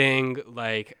 hard hitting,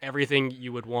 like everything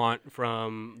you would want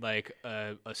from like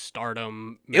a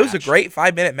Stardom match. It was a great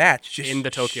 5-minute match. Just in the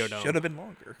Tokyo Dome. Should have been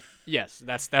longer. Yes,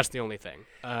 that's the only thing.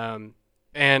 And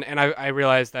I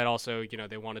realized that also,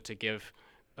 they wanted to give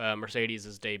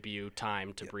Mercedes' debut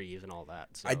time to breathe and all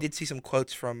that. So. I did see some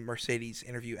quotes from Mercedes'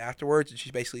 interview afterwards, and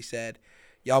she basically said,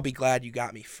 "Y'all be glad you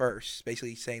got me first,"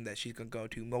 basically saying that she's going to go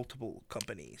to multiple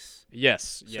companies.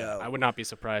 Yes, yeah. So, I would not be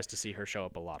surprised to see her show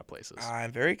up a lot of places.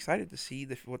 I'm very excited to see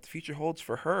what the future holds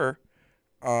for her,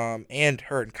 and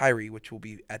her and Kairi, which will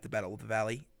be at the Battle of the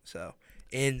Valley, so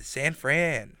in San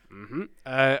Fran.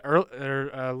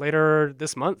 Mm-hmm. Later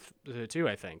this month, too,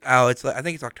 I think. Oh, I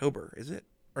think it's October, is it?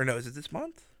 Or no, is it this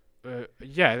month?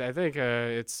 Yeah, I think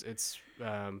it's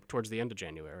towards the end of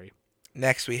January.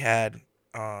 Next, we had...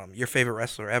 your favorite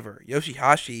wrestler ever,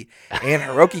 Yoshihashi and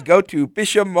Hiroki Goto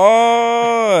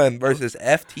Bishamon versus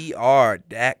FTR,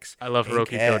 Dax. I love Hiroki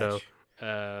Cash. Goto.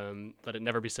 Let it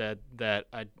never be said that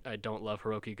I don't love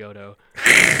Hiroki Goto.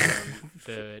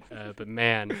 But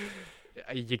man,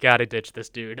 you gotta ditch this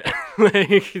dude.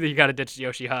 You gotta ditch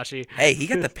Yoshihashi. Hey, he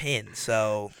got the pin,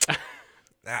 so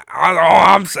that's all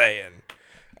I'm saying.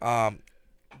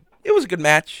 It was a good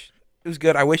match. It was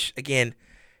good. I wish, again,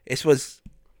 this was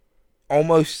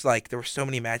almost like there were so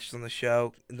many matches on the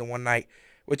show in the one night,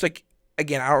 which, like,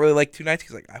 again, I don't really like 2 nights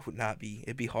because, like,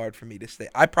 it'd be hard for me to stay.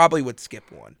 I probably would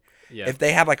skip one. Yeah. If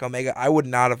they had, like, Omega, I would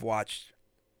not have watched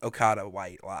Okada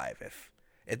White live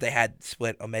if they had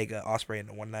split Omega Ospreay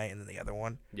into one night and then the other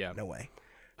one. Yeah. No way.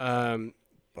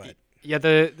 But yeah,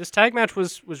 this tag match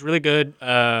was really good.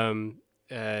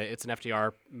 It's an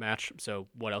FTR match, so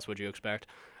what else would you expect?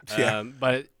 Yeah.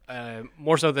 But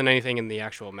more so than anything in the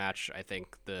actual match, I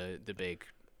think the big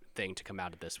thing to come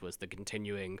out of this was the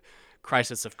continuing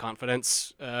crisis of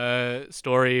confidence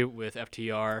story with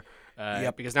FTR.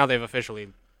 Because now they've officially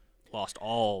lost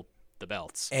all the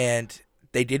belts. And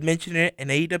they did mention it in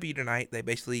AEW tonight.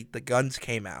 The Guns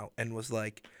came out and was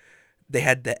like, they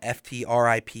had the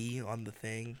FTRIP on the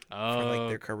thing for like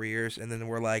their careers, and then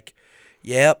we're like,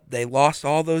 yep, they lost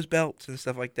all those belts and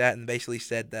stuff like that, and basically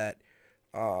said that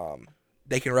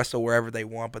they can wrestle wherever they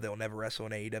want, but they'll never wrestle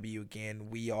in AEW again.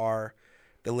 We are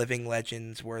the living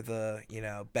legends. We're the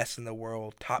best in the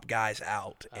world, top guys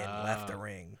out, and left the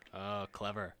ring. Oh,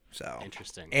 clever. So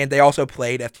interesting. And they also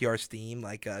played FTR's theme,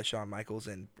 like Shawn Michaels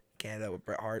in Canada with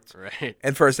Bret Hart. Right.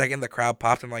 And for a second, the crowd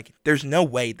popped. I'm like, there's no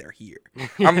way they're here.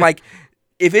 I'm like,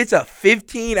 if it's a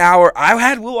 15-hour, I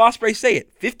had Will Ospreay say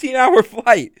it, 15-hour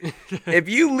flight. If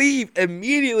you leave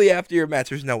immediately after your match,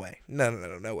 there's no way.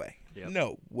 No way. Yep.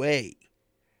 No way.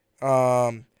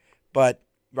 But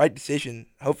right decision.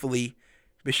 Hopefully,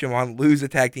 Bishamon lose the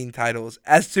tag team titles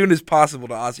as soon as possible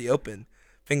to Aussie Open.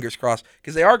 Fingers crossed,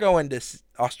 because they are going to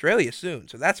Australia soon.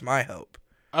 So that's my hope.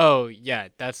 Oh yeah,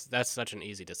 that's such an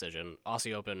easy decision.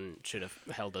 Aussie Open should have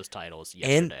held those titles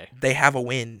yesterday. And they have a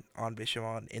win on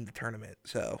Bishamon in the tournament.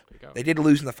 So There you go. they did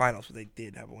lose in the finals, but they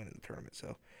did have a win in the tournament.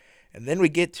 So, and then we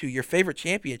get to your favorite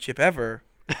championship ever,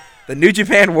 the New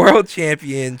Japan World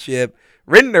Championship.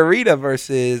 Rin Narita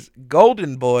versus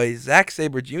Golden Boy Zack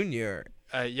Sabre Jr.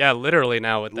 Yeah, literally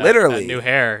now with that, Literally. that new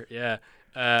hair. Yeah.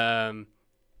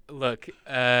 Look,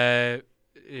 no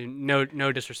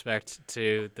disrespect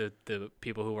to the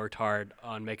people who worked hard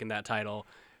on making that title.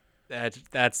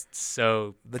 That's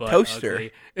so The butt toaster.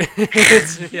 ugly.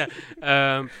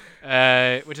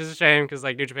 Which is a shame because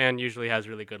like New Japan usually has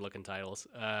really good looking titles.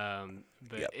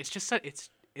 But Yep.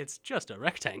 it's just a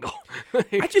rectangle.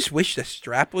 I just wish the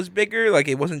strap was bigger. Like,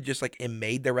 it wasn't just like it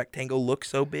made the rectangle look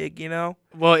so big, you know?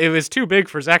 Well, it was too big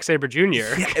for Zack Sabre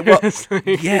Jr. Yeah, well,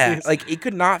 yeah, like it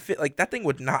could not fit. Like that thing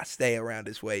would not stay around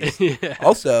his waist. Yeah.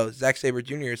 Also, Zack Sabre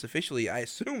Jr. is officially, I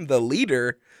assume, the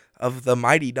leader of the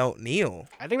Mighty Don't Kneel.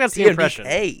 I think that's the impression.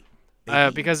 TMDK,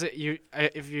 baby. Because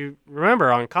if you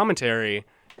remember on commentary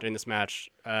during this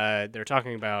match, they were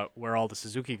talking about where all the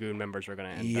Suzuki-gun members were going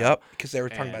to end up. Yep, because they were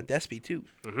talking And- about Despy too.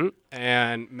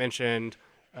 And mentioned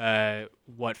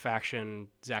what faction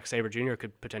Zack Sabre Jr.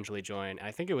 could potentially join. I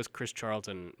think it was Chris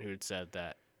Charlton who had said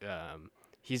that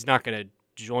he's not going to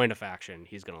join a faction,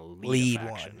 he's going to lead a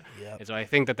faction. one. Yep. And so I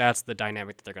think that's the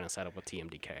dynamic that they're going to set up with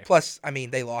TMDK. Plus, I mean,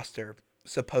 they lost their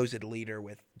supposed leader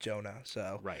with Jonah,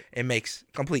 so Right. it makes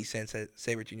complete sense that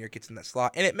Sabre Jr. gets in that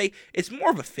slot, and it's more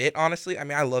of a fit, honestly. I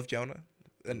mean, I love Jonah,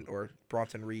 or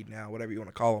Bronson Reed now, whatever you want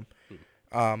to call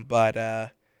him.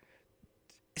 But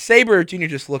Sabre Jr.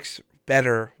 just looks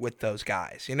better with those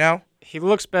guys, you know? He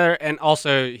looks better, and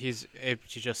also he's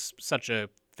just such a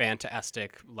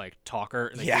fantastic like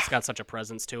talker. Like, Yeah. He's got such a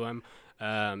presence to him.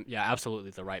 Yeah,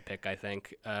 absolutely the right pick, I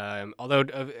think. Although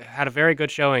had a very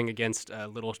good showing against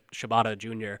little Shibata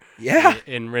Jr. Yeah.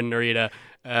 in Rin Narita.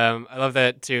 I love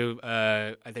that too.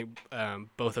 I think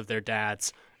both of their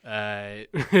dads,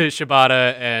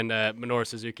 Shibata and Minoru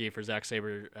Suzuki for Zack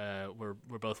Sabre,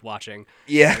 were both watching.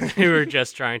 Yeah. They were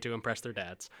just trying to impress their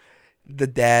dads. The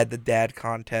dad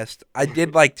contest. I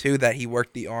did like too that he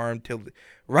worked the arm till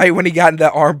right when he got into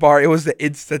that arm bar, it was the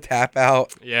insta tap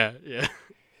out. Yeah.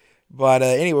 But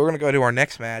anyway, we're gonna go to our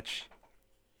next match,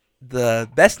 the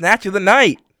best match of the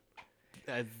night.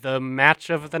 The match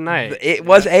of the night. It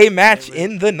was a match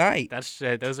in the night. That's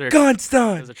those are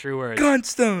Gunstun, true words.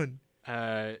 Gunstun.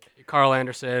 Carl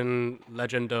Anderson,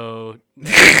 Legendo,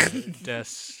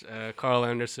 Carl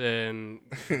Anderson,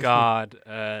 God,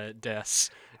 Des.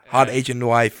 Hot Asian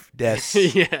wife, Des,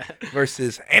 Yeah.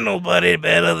 versus ain't nobody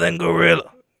better than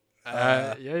Gorilla.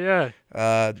 Yeah.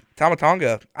 Tama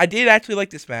Tonga. I did actually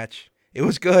like this match. It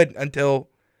was good until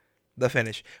the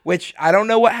finish, which I don't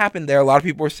know what happened there. A lot of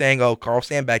people were saying, "Oh, Carl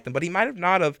sandbagged him," but he might have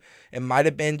not have. It might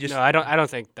have been just. No, I don't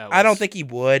think that. I don't think he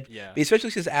would. Yeah. Especially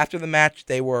since after the match,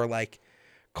 they were like,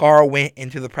 Carl went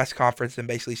into the press conference and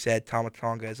basically said, "Tama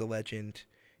Tonga is a legend.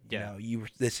 Yeah.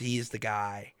 He is the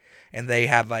guy." And they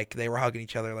were hugging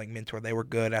each other like mentor. They were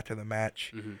good after the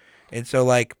match, and so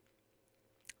like,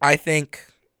 I think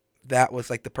that was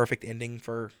like the perfect ending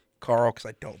for Carl because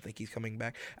I don't think he's coming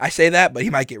back. I say that, but he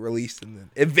might get released, and then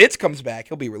if Vince comes back,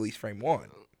 he'll be released frame one.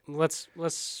 Let's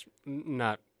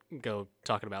not go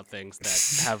talking about things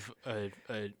that have a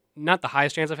not the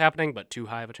highest chance of happening, but too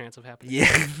high of a chance of happening.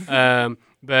 Yeah.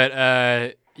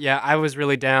 Yeah, I was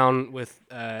really down with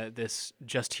this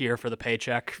just here for the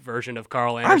paycheck version of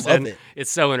Carl Anderson. it. It's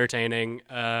so entertaining.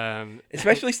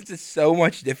 Especially since it's so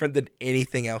much different than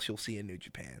anything else you'll see in New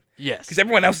Japan. Yes. Because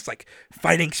everyone else is like,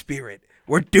 fighting spirit.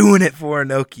 We're doing it for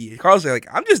Inoki. Carl's like,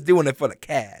 I'm just doing it for the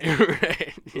cash.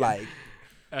 Right. Like,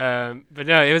 but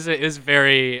no, it was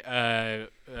very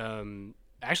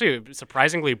actually a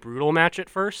surprisingly brutal match at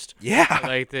first. yeah.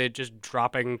 Like the just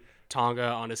dropping Tonga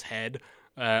on his head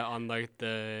on like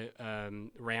the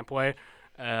rampway,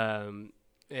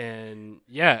 and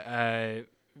yeah,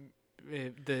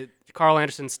 the Carl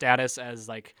Anderson status as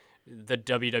like the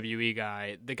WWE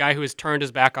guy, the guy who has turned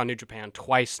his back on New Japan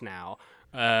twice now,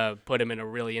 put him in a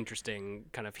really interesting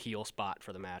kind of heel spot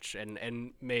for the match,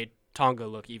 and made Tonga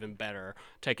look even better,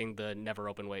 taking the never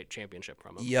open weight championship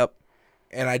from him. Yep.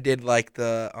 And I did like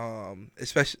the,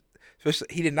 especially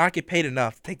he did not get paid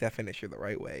enough to take that finisher the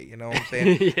right way. You know what I'm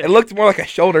saying? Yeah. It looked more like a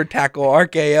shoulder tackle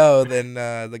RKO than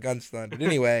the gun stun. But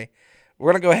anyway,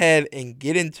 we're going to go ahead and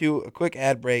get into a quick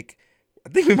ad break. I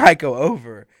think we might go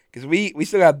over because we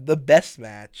still got the best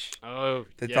match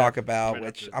to talk about,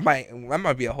 which that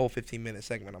might be a whole 15-minute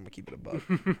segment. I'm going to keep it above.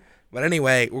 But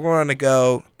anyway, we're going to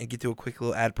go and get to a quick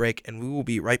little ad break, and we will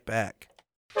be right back.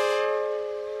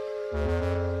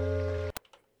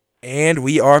 And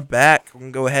we are back. We're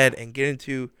going to go ahead and get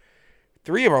into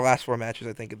 3 of our last 4 matches,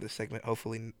 I think, of this segment.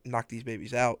 Hopefully knock these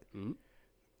babies out.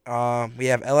 We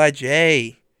have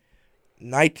LIJ,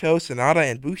 Naito, Sonata,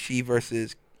 and Bushi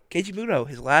versus Keiji Muto,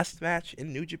 his last match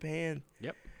in New Japan.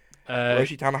 Yep.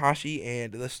 Hiroshi Tanahashi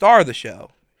and the star of the show,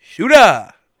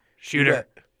 Shooter.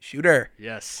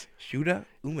 Yes. Shooter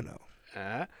Umino.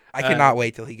 I cannot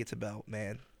wait till he gets a belt,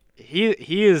 man.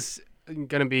 He is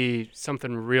gonna be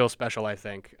something real special, I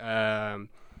think.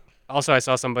 Also, I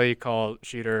saw somebody call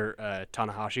Shooter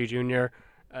Tanahashi Jr.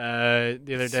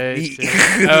 The other day.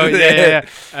 Oh yeah.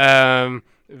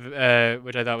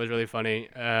 Which I thought was really funny.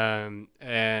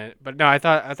 But no, I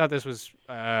thought this was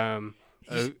a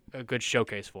good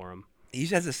showcase for him. He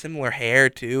just has a similar hair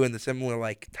too, and the similar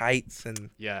like tights,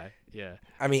 and yeah.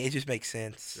 I mean, it just makes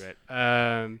sense.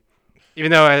 Right.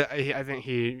 Even though I think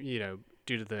he,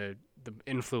 due to the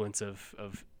influence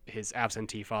of his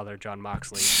absentee father, John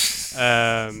Moxley,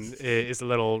 is a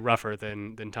little rougher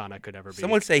than Tana could ever be.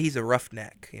 Some would say he's a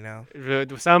roughneck,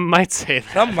 Some might say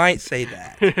that. Some might say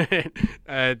that.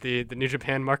 The New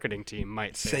Japan marketing team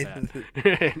might say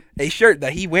that. A shirt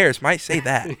that he wears might say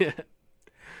that.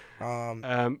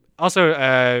 Also,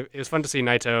 it was fun to see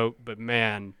Naito, but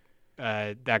man,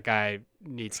 that guy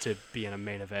needs to be in a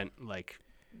main event like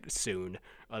soon.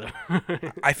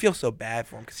 I feel so bad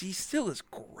for him because he still is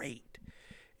great.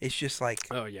 It's just like,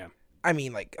 oh yeah. I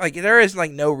mean, like there is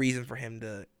like no reason for him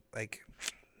to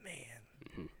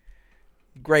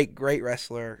great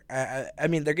wrestler. I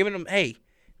mean, they're giving him. Hey,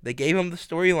 they gave him the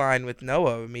storyline with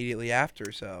Noah immediately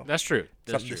after, so that's true.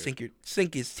 Something to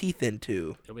sink his teeth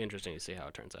into. It'll be interesting to see how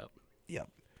it turns out. Yep.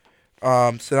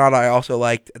 Sonata, I also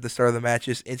liked at the start of the match,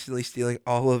 just instantly stealing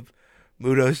all of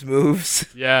Muto's moves.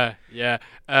 Yeah.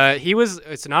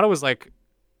 Sonata was like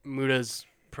Muta's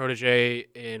protege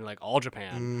in like All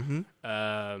Japan.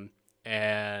 Mm-hmm.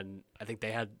 And I think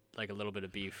they had like a little bit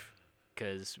of beef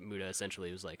because Muta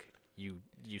essentially was like, you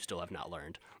still have not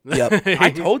learned. Yep.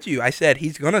 I told you. I said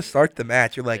he's gonna start the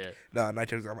match. You're like, no,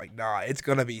 Naito's. I'm like, nah, it's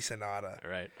gonna be Sonata.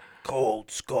 Right.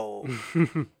 Cold skull.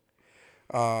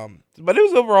 But it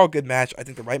was overall a good match. I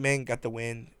think the right man got the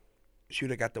win.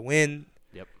 Shooter got the win.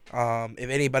 Yep. If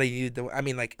anybody needed the, I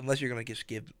mean, like, unless you're gonna just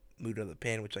give Muto the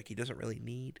pin, which like he doesn't really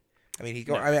need. I mean, if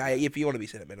you want to be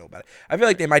sentimental about it, I feel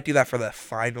like they might do that for the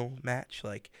final match,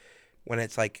 like when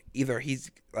it's like either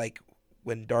he's like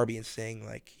when Darby and Singh,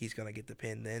 like he's gonna get the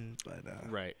pin then, but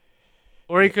right.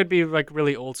 Or he could be like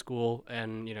really old school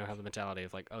and have the mentality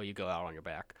of like, oh, you go out on your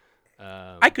back.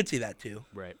 I could see that too.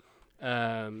 Right.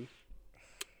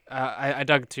 I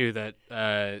dug too that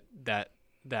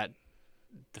that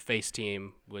the face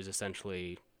team was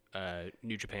essentially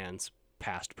New Japan's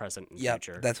past, present, and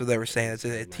future. That's what they were saying. It's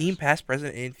a team past,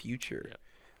 present, and future. Yep.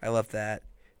 I love that.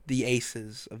 The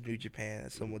aces of New Japan,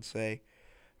 as some would say.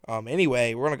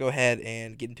 Anyway, we're going to go ahead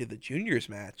and get into the juniors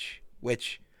match,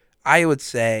 which I would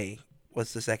say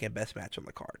was the second best match on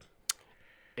the card.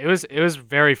 It was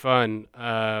very fun.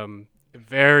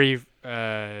 Very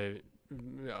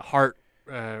heart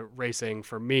racing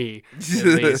for me, at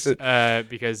least,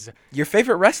 because your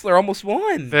favorite wrestler almost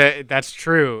won. That's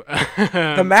true.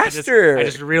 The master. I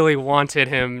just really wanted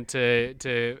him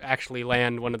to actually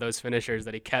land one of those finishers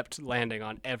that he kept landing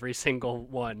on every single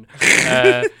one.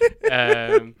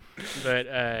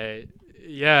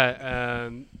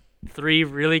 Three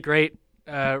really great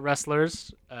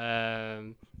wrestlers,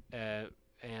 and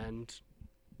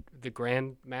the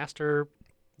Grand Master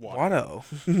Wado.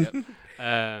 Yep.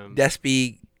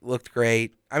 Despy looked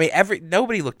great. I mean,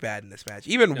 nobody looked bad in this match.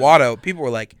 Even Wado, people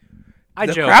were like,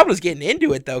 the crowd was getting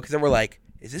into it though, because they were like,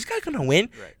 "Is this guy gonna win?"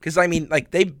 Because I mean, like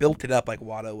they built it up like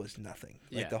Wado was nothing.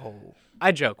 Like the whole.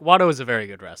 I joke. Wado is a very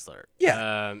good wrestler.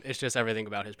 Yeah. It's just everything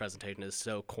about his presentation is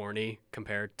so corny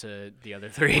compared to the other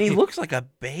three. And he looks like a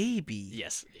baby.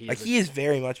 Yes. He is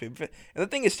very much. And the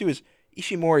thing is too is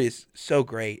Ishimori is so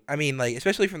great. I mean, like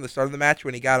especially from the start of the match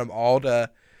when he got them all to.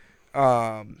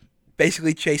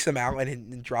 Basically chase him out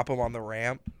and drop him on the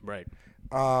ramp. Right.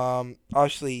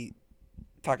 Obviously,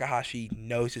 Takahashi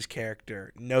knows his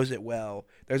character, knows it well.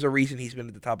 There's a reason he's been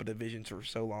at the top of divisions for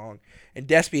so long. And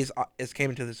Despy has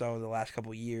came into his own in the last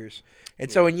couple of years.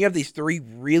 And so when you have these three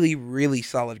really, really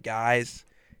solid guys,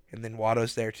 and then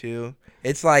Wado's there too,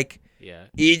 it's like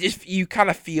you kind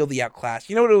of feel the outclass.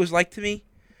 You know what it was like to me?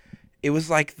 It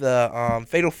was like the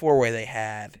Fatal 4-Way they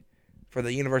had for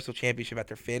the Universal Championship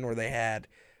after Finn, where they had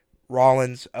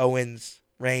Rollins, Owens,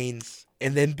 Reigns,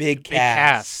 and then Big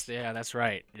Cass. Yeah, that's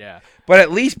right. Yeah. But at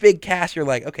least Big Cass, you're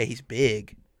like, okay, he's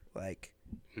big. Like,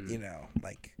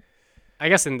 like. I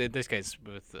guess in this case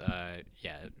with,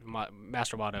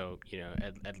 Master Wado,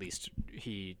 at least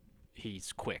he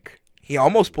he's quick. He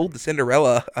almost pulled the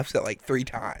Cinderella upset like 3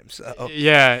 times. So.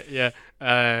 Yeah.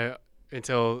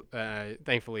 Until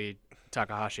thankfully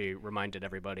Takahashi reminded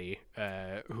everybody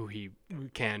who he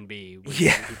can be when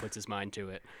he puts his mind to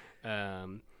it.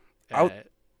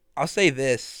 I'll say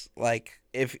this: like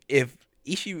if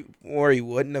Ishimori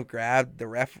wouldn't have grabbed the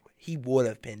ref, he would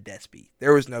have pinned Despy.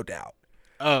 There was no doubt.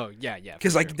 Oh yeah.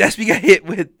 Because like Despy got hit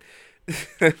with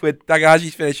with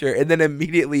Takahashi's finisher, and then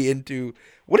immediately into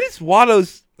what is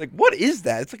Wato's like? What is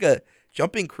that? It's like a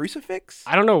jumping crucifix.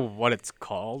 I don't know what it's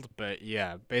called, but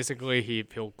yeah, basically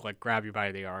he'll like grab you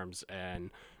by the arms and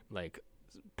like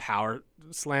power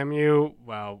slam you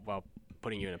while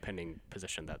putting you in a pinning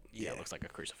position that looks like a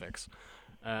crucifix.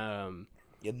 And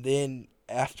then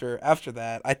after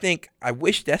that, I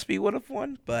wish Despy would have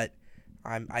won, but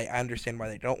I understand why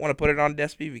they don't want to put it on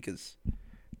Despy because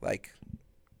like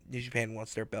New Japan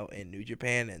wants their belt in New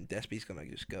Japan, and Despy's gonna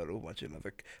just go to a bunch of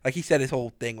other. Like he said, his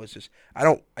whole thing was just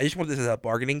I just want this as a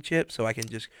bargaining chip, so I can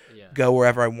just go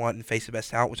wherever I want and face the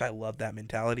best talent, which I love that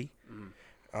mentality.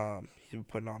 He's been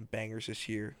putting on bangers this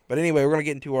year. But anyway, we're gonna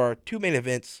get into our 2 main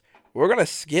events. We're gonna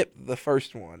skip the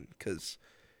first one because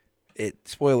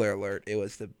spoiler alert, it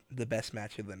was the best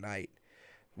match of the night.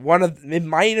 It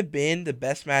might have been the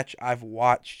best match I've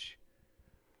watched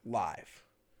live.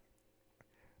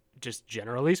 Just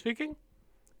generally speaking?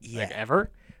 Yeah. Like ever?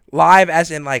 Live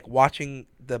as in like watching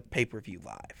the pay-per-view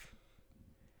live.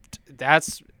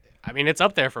 It's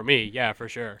up there for me, yeah, for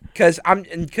sure. Because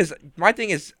my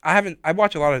thing is I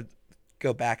watch a lot of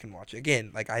go back and watch it. Again,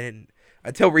 like I didn't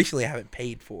until recently I haven't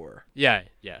paid for. Yeah.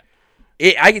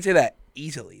 I can say that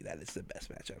easily that it's the best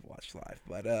match I've watched live.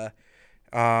 But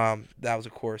that was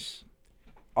of course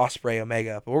Ospreay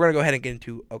Omega. But we're gonna go ahead and get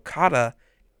into Okada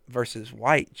versus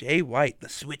White, Jay White, the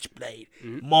Switchblade,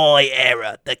 My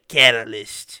era, the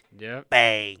catalyst. Yep.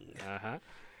 Bang.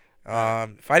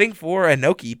 Fighting for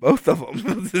Inoki, both of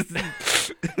them,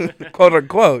 quote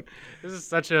unquote. This is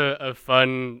such a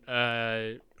fun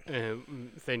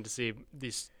thing to see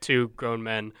these 2 grown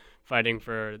men fighting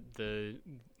for the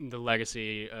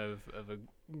legacy of a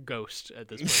ghost at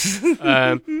this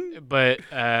point. But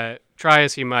try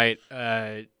as he might,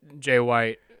 Jay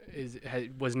White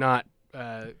was not.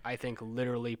 I think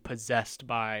literally possessed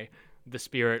by the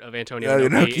spirit of Antonio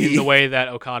Inoki in the way that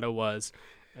Okada was.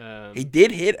 He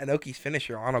did hit Inoki's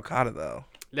finisher on Okada though.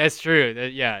 That's true.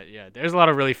 Yeah. There's a lot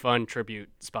of really fun tribute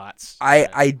spots.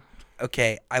 I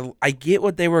get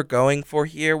what they were going for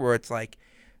here, where it's like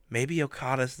maybe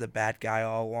Okada's the bad guy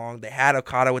all along. They had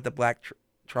Okada with the black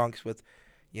trunks with,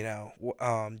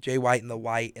 Jay White in the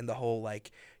white and the whole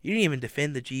like you didn't even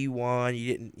defend the G1.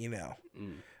 You didn't,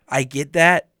 I get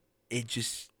that. It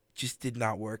just did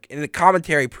not work. And the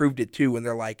commentary proved it, too, when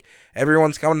they're like,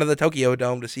 everyone's coming to the Tokyo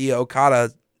Dome to see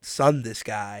Okada son this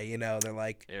guy. They're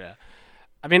like... Yeah.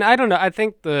 I don't know. I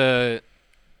think yes,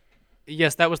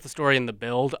 that was the story in the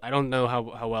build. I don't know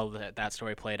how well that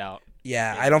story played out.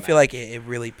 Yeah, I don't feel like it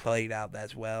really played out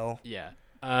as well. Yeah.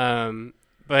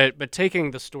 But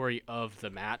taking the story of the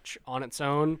match on its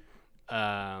own,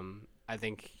 I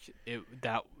think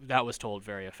that was told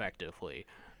very effectively.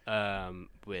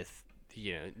 With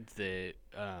the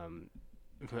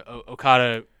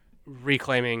Okada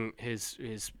reclaiming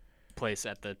his place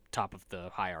at the top of the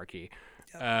hierarchy,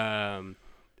 and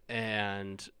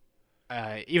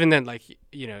even then, like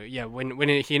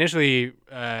when he initially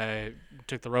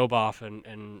took the robe off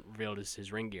and revealed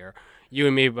his ring gear, you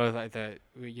and me both thought,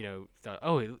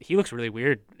 oh, he looks really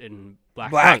weird in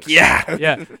black trunks. yeah,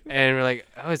 and we're like,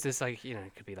 oh, is this like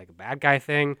it could be like a bad guy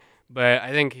thing. But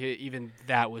I think even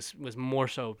that was more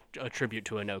so a tribute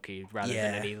to Inoki rather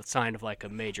than any sign of like a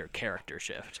major character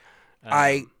shift.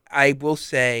 I will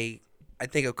say I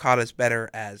think Okada's better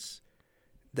as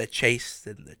the chase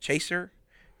than the chaser,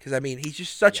 because he's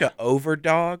just such an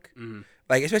overdog.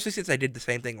 Like especially since I did the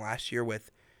same thing last year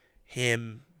with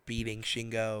him beating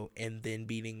Shingo and then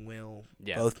beating Will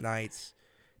both nights.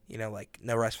 Like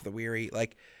no rest for the weary.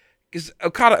 Like because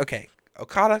Okada.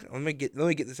 Let me get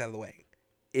this out of the way.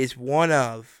 Is one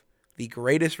of the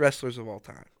greatest wrestlers of all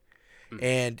time.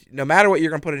 And no matter what you're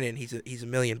going to put it in, he's $1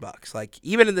 million. Like,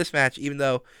 even in this match, even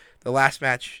though the last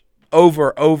match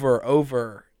over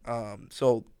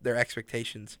sold their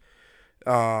expectations,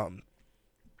 it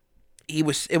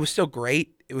was still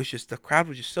great. It was just, the crowd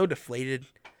was just so deflated.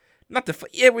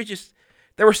 It was just,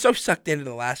 they were so sucked into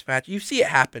the last match. You see it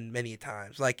happen many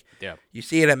times. Like, you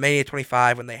see it at Mania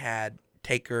 25 when they had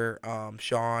Taker,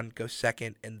 Shawn go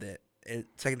second and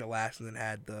second to last, and then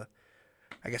had the,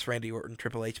 I guess, Randy Orton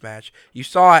Triple H match. You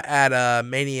saw it at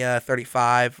Mania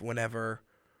 35 whenever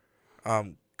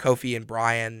Kofi and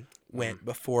Bryan went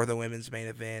before the women's main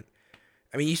event.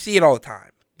 I mean, you see it all the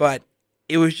time, but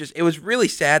it was really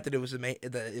sad that it was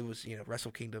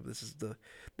Wrestle Kingdom. This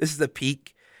is the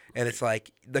peak, and it's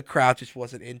like the crowd just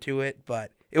wasn't into it,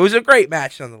 but it was a great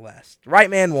match nonetheless. The right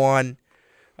man won.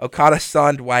 Okada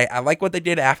stunned White. I like what they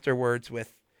did afterwards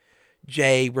with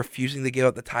Jay refusing to give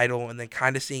up the title, and then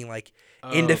kind of seeing like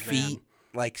in defeat,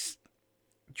 like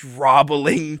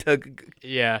groveling to.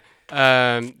 Yeah,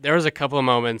 there was a couple of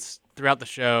moments throughout the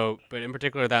show, but in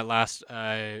particular that last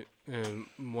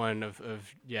one of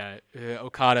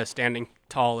Okada standing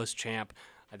tall as champ.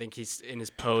 I think he's in his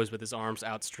pose with his arms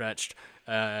outstretched,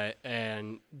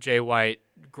 and Jay White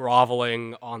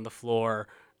groveling on the floor,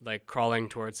 like crawling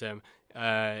towards him.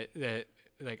 I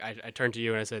turned to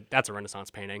you and I said, "That's a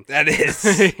Renaissance painting." That is,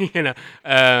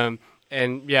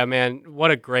 and yeah, man,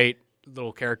 what a great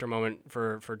little character moment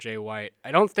for Jay White.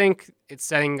 I don't think it's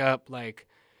setting up like.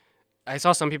 I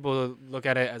saw some people look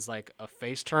at it as like a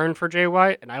face turn for Jay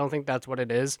White, and I don't think that's what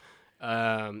it is.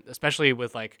 Especially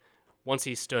with like once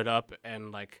he stood up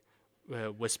and like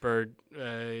whispered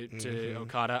to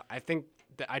Okada. I think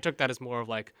I took that as more of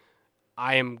like,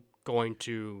 I am going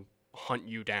to hunt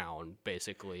you down,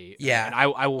 basically. Yeah, and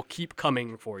I will keep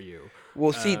coming for you.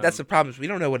 Well, see, that's the problem is we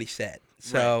don't know what he said.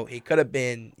 So It could have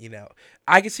been,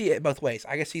 I could see it both ways.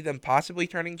 I could see them possibly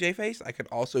turning Jay face. I could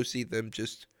also see them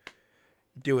just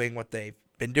doing what they've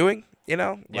been doing,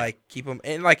 like keep them,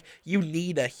 and like you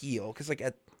need a heel because like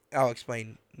I'll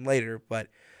explain later, but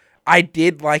I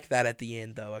did like that at the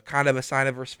end though, a kind of a sign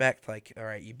of respect, like all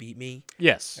right, you beat me,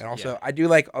 yes, and also I do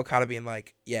like Okada being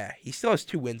like, yeah, he still has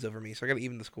 2 wins over me, so I gotta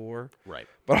even the score, right?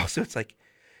 But also it's like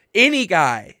any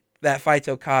guy that fights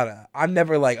Okada, I'm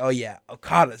never like, oh yeah,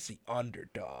 Okada's the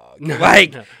underdog,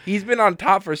 like he's been on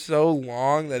top for so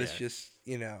long that it's just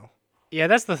Yeah,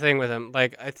 that's the thing with him.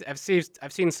 Like I've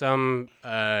seen some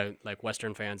like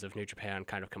Western fans of New Japan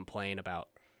kind of complain about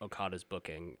Okada's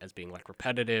booking as being like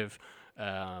repetitive,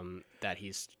 that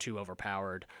he's too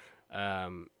overpowered,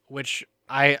 which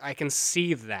I can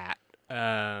see that.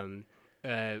 But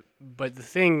the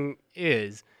thing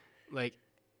is, like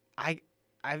I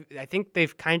think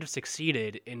they've kind of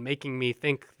succeeded in making me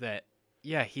think that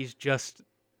he's just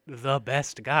the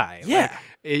best guy. Yeah.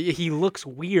 Like, he looks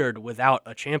weird without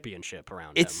a championship around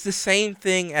him. It's the same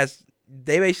thing as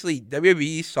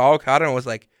WWE saw Okada and was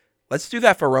like, let's do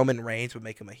that for Roman Reigns, but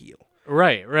make him a heel.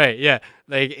 Right, yeah.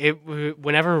 Like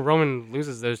whenever Roman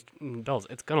loses those belts,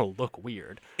 it's gonna look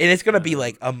weird, and it's gonna be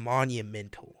like a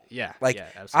monumental. Yeah, like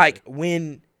absolutely. Like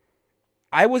when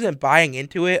I wasn't buying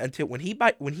into it until when he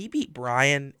beat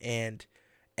Bryan and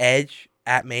Edge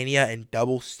at Mania and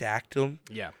double stacked them.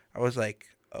 Yeah, I was like,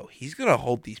 oh, he's gonna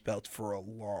hold these belts for a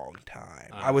long time.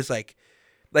 I was like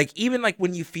even like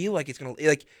when you feel like it's gonna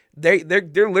like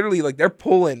they're literally like they're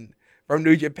pulling from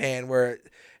New Japan where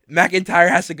McIntyre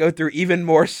has to go through even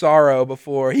more sorrow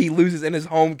before he loses in his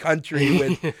home country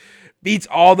with beats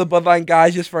all the Bloodline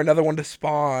guys just for another one to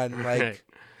spawn. Like, right.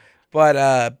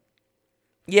 But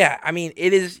yeah, I mean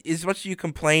it is as much as you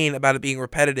complain about it being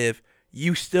repetitive,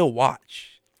 you still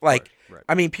watch. Like, right.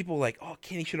 I mean people like, oh,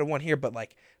 Kenny should have won here, but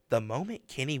like. The moment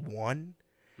Kenny won,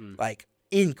 like,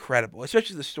 incredible,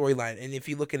 especially the storyline. And if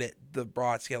you look at it, the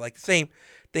broad scale, like the same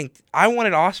thing. I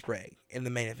wanted Ospreay in the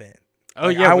main event. Oh,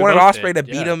 like, yeah. I wanted Ospreay to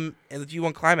beat him in the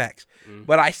G1 Climax.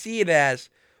 But I see it as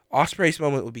Ospreay's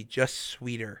moment would be just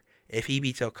sweeter if he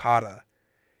beats Okada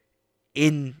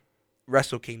in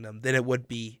Wrestle Kingdom than it would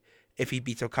be if he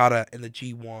beats Okada in the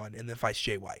G1 and then fights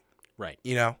Jay White. Right.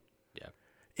 Yeah.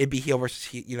 It'd be heel versus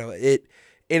heel,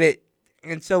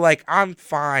 And so, like, I'm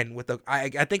fine with I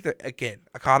think that, again,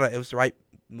 Okada, it was the right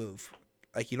move.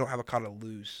 Like, you don't have Okada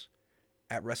lose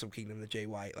at Wrestle Kingdom to Jay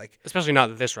White. Like, especially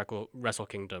not this Wrestle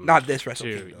Kingdom. Not this Wrestle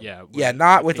Kingdom. Yeah. Yeah,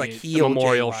 not with, like, heel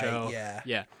Memorial Jay White. show. Yeah.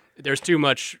 Yeah. There's too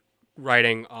much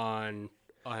writing on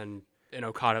an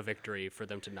Okada victory for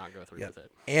them to not go through with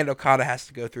it. And Okada has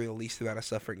to go through the least amount of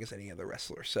suffering as any other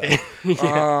wrestler. So,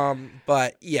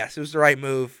 but, yes, it was the right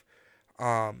move.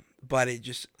 But it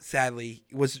just sadly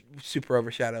was super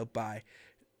overshadowed by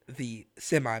the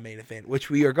semi-main event,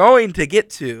 which we are going to get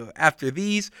to after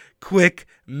these quick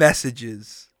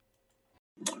messages.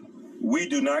 We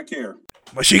do not care.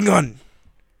 Machine gun,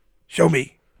 show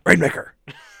me Rainmaker.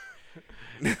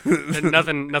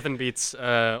 nothing beats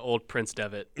old Prince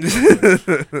Devitt.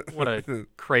 What a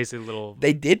crazy little.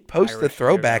 They did post Irish the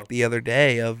throwback hero. the other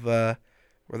day of where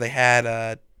they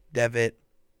had Devitt.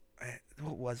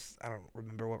 What was, I don't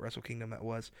remember what Wrestle Kingdom that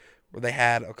was, where they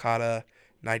had Okada,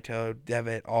 Naito,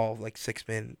 Devitt, all like 6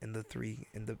 men in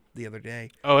the other day.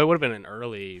 Oh, it would have been an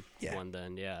early one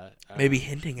then, yeah. Maybe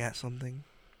hinting at something.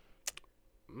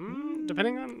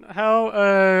 depending on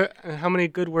how many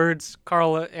good words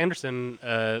Carl Anderson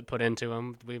put into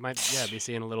him, we might be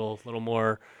seeing a little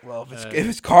more. Well, if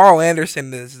it's Carl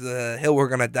Anderson is the hill we're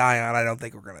gonna die on, I don't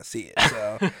think we're gonna see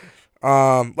it.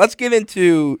 So, let's get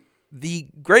into the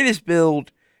greatest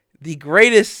build, the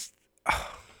greatest.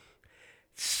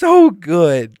 So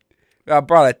good. I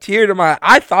brought a tear to my.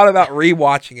 I thought about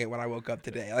rewatching it when I woke up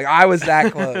today. Like I was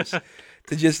that close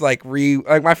to just like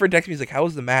like my friend texted me. He's like, "How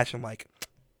was the match?" I'm like,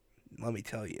 "Let me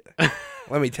tell you.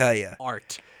 Let me tell you."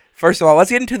 Art. First of all,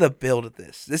 let's get into the build of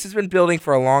this. This has been building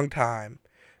for a long time.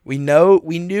 We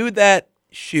knew that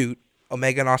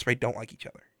Omega and Ospreay don't like each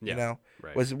other. Yeah, you know,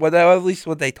 right. was what at least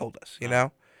what they told us. You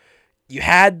know, you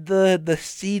had the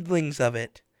seedlings of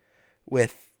it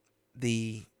with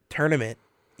the tournament.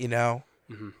 You know,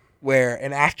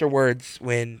 and afterwards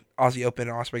when Aussie Open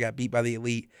and Ospreay got beat by the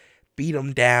Elite, beat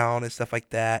them down and stuff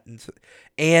like that,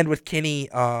 and with Kenny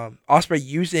Ospreay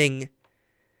using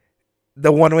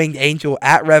the One Winged Angel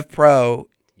at Rev Pro,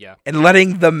 and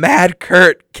letting the Mad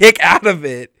Kurt kick out of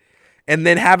it, and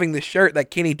then having the shirt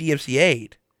that Kenny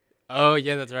DMCA'd. Oh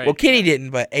yeah, that's right. Well, Kenny didn't,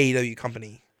 but AEW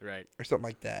company, right, or something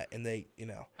like that, and they,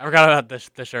 I forgot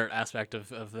about the shirt aspect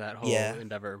of that whole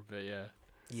endeavor, but yeah.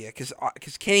 Yeah, because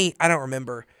Kenny, I don't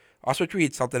remember. Ospreay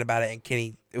tweeted something about it, and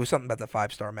Kenny, it was something about the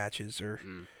 5-star matches or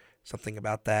something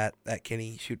about that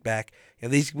Kenny shoot back.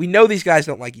 We know these guys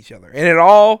don't like each other, and it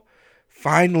all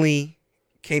finally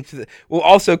came to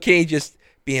also Kenny just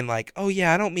being like, "Oh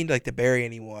yeah, I don't mean to bury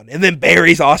anyone," and then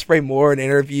buries Ospreay more in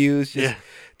interviews,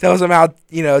 tells him how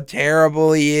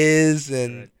terrible he is,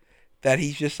 and that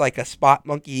he's just like a spot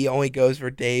monkey. He only goes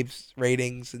for Dave's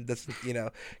ratings and doesn't,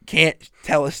 can't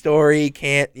tell a story,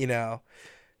 can't,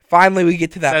 Finally, we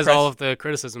get to that. Says all of the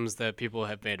criticisms that people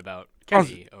have made about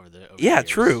Kenny over the years.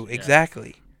 True,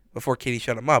 exactly. Before Kenny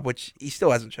shut him up, which he still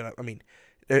hasn't shut up. I mean,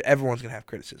 everyone's gonna have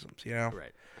criticisms,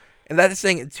 Right. And that's the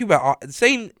thing too about the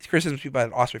same criticisms people had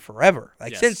Ospreay forever,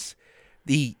 since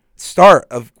the start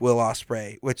of Will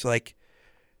Ospreay, which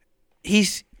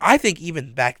I think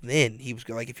even back then he was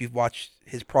good. If you've watched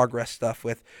his progress stuff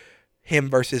with him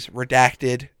versus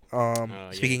Redacted,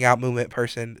 speaking out movement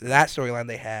person, that storyline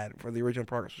they had for the original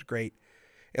progress was great,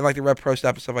 and the Rev Pro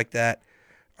stuff and stuff like that.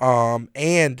 But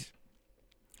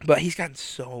he's gotten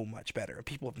so much better, and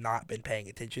people have not been paying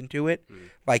attention to it.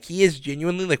 He is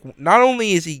genuinely not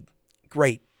only is he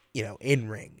great, in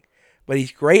ring, but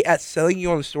he's great at selling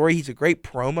you on the story. He's a great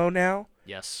promo now.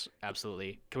 Yes,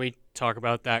 absolutely. Can we talk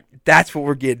about that? That's what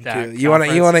we're getting to. You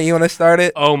wanna start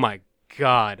it? Oh my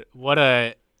God!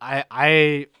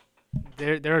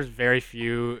 There's very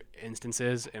few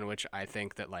instances in which I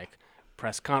think that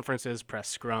press conferences,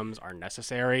 press scrums are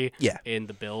necessary in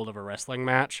the build of a wrestling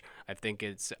match. I think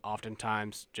it's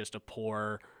oftentimes just a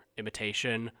poor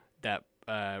imitation that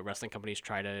wrestling companies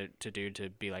try to do to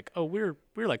be like, oh, we're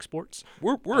like sports.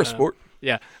 We're a sport.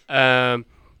 Yeah.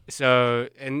 So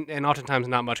and oftentimes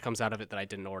not much comes out of it that I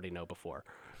didn't already know before.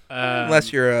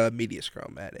 Unless you're a media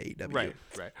scrum at AEW.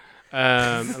 Right.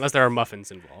 Unless there are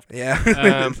muffins involved.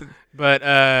 Yeah.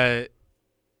 But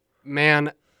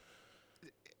man,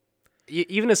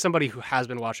 even as somebody who has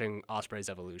been watching Ospreay's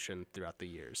evolution throughout the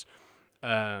years,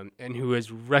 and who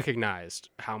has recognized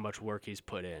how much work he's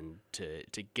put in to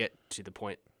get to the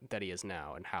point that he is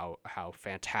now, and how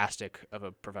fantastic of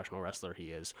a professional wrestler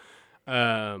he is,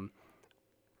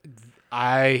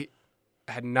 I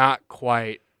had not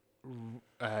quite.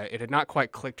 It had not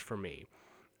quite clicked for me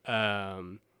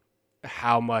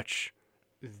how much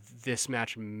this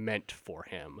match meant for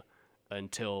him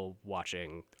until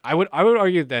watching. I would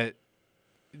argue that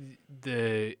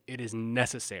it is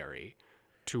necessary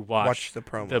to watch the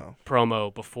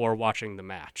promo before watching the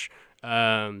match.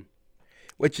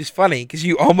 Which is funny because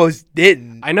you almost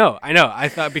didn't. I know. I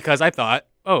thought,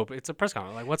 oh, it's a press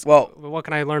conference. What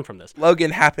can I learn from this? Logan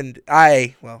happened.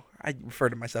 I refer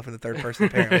to myself in the third person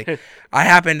apparently. I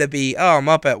happened to be. Oh, I'm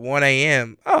up at 1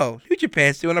 a.m. Oh, New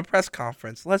Japan's doing a press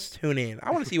conference. Let's tune in.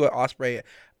 I want to see what Ospreay.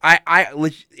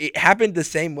 It happened the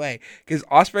same way because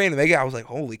Ospreay and Omega. I was like,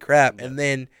 holy crap! Yeah. And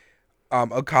then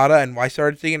Okada and White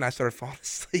started singing. I started falling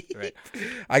asleep. Right.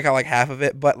 I got half of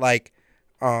it, but let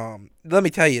me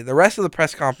tell you, the rest of the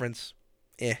press conference,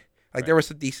 there was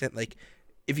some decent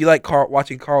if you like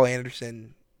watching Carl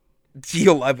Anderson,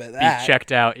 you'll love it. Be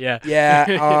checked out, yeah.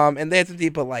 Yeah, and they had some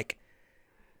deep, but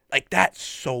that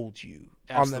sold you.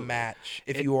 Absolutely. On the match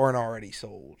if you weren't already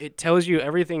sold. It tells you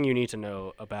everything you need to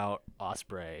know about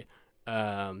Ospreay.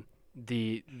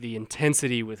 The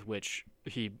intensity with which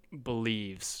he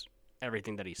believes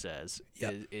everything that he says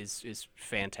is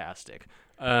fantastic.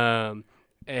 And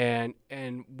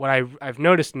what I've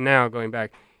noticed now going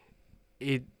back,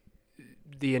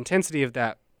 the intensity of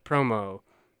that promo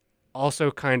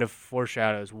also kind of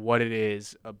foreshadows what it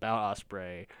is about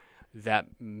Ospreay that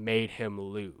made him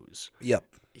lose. Yep.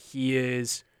 He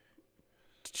is,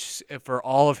 for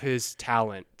all of his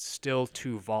talent, still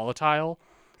too volatile.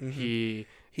 Mm-hmm.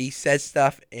 He says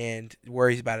stuff and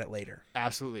worries about it later.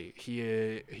 Absolutely.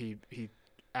 He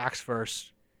acts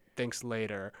first, thinks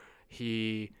later.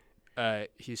 He's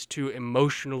too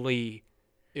emotionally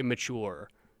immature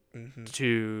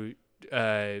to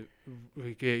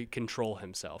control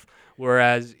himself.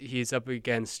 Whereas he's up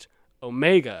against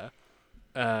Omega,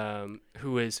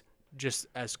 who is just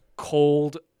as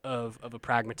cold of a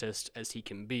pragmatist as he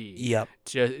can be. Yep.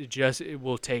 Just it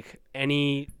will take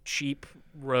any cheap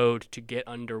road to get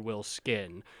under Will's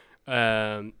skin,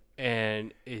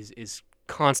 and is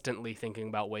constantly thinking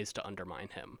about ways to undermine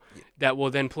him. Yeah. That will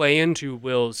then play into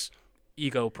Will's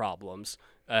ego problems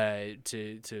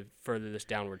to further this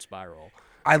downward spiral.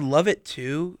 I love it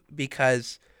too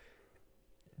because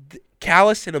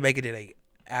Callis and Omega did a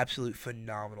absolute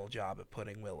phenomenal job at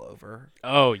putting Will over.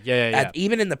 Oh yeah.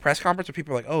 Even in the press conference where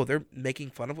people are like, "Oh, they're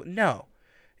making fun of Will." No,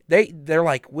 they're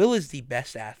like, Will is the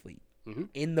best athlete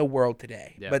in the world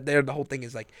today. Yeah. But the whole thing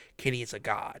is like, Kenny is a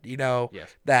god, you know?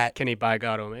 Yes. That Kenny by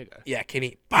God Omega. Yeah,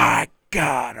 Kenny by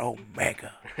God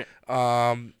Omega.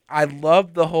 I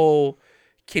love the whole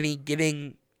Kenny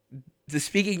getting the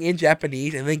speaking in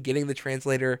Japanese and then getting the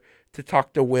translator to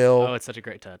talk to Will. Oh, it's such a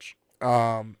great touch.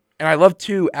 And I love,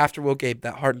 too, after Will gave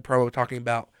that Harden promo talking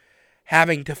about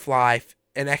having to fly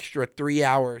an extra 3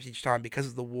 hours each time because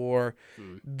of the war,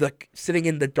 the sitting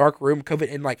in the dark room,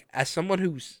 COVID, and, like, as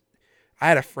someone I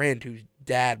had a friend whose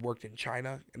dad worked in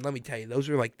China, and let me tell you, those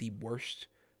are, like, the worst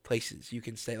places you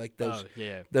can stay. Like, those,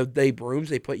 the rooms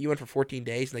they put you in for 14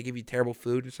 days, and they give you terrible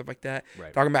food and stuff like that.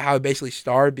 Right. Talking about how he basically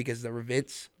starved because the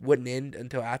events wouldn't end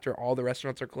until after all the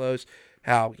restaurants are closed.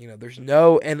 How, there's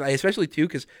no, and especially too,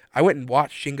 because I went and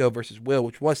watched Shingo versus Will,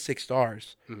 which was 6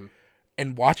 stars,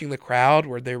 and watching the crowd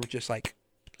where they were just like,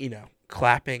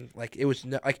 clapping, like it was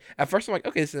like at first I'm like,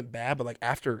 okay, this isn't bad, but like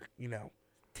after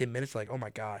 10 minutes, like, oh my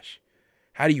gosh,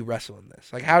 how do you wrestle in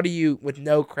this? Like, how do you with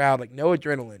no crowd, like no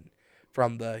adrenaline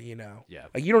from the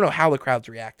like you don't know how the crowd's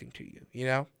reacting to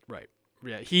you, Right.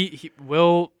 Yeah. He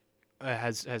Will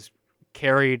has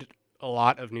carried a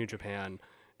lot of New Japan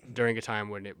during a time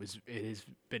when it has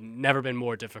never been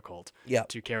more difficult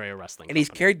to carry a wrestling company. He's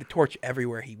carried the torch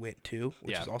everywhere he went too,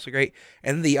 which is also great.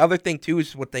 And the other thing too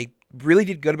is what they really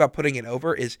did good about putting it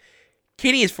over is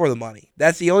Kenny is for the money.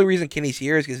 That's the only reason Kenny's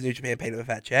here is because New Japan paid him a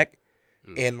fat check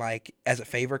and like as a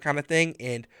favor kind of thing.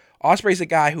 And Ospreay's a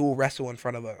guy who will wrestle in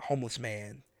front of a homeless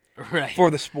man for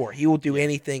the sport. He will do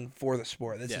anything for the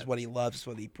sport. This is what he loves, this is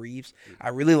what he breathes. I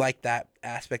really like that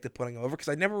aspect of putting him over because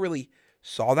I never really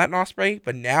saw that in Ospreay,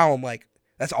 but now I'm like,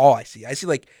 that's all I see. I see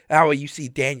like how you see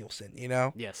Danielson,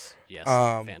 Yes,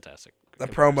 fantastic. The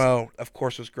promo, of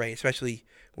course, was great, especially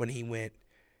when he went,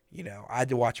 I had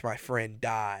to watch my friend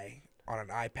die on an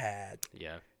iPad.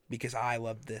 Yeah. Because I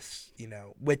love this,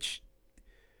 which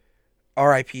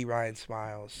R.I.P. Ryan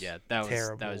Smiles. Yeah, that was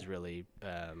terrible. That was really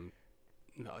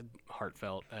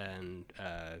heartfelt and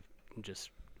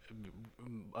just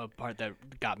a part that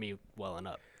got me welling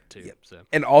up too. Yep. So.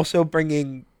 And also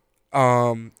bringing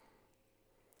Ibushi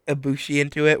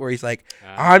into it, where he's like,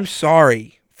 "I'm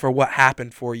sorry for what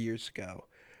happened 4 years ago.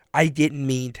 I didn't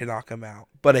mean to knock him out,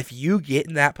 but if you get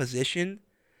in that position,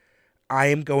 I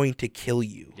am going to kill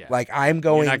you. Yeah. Like I'm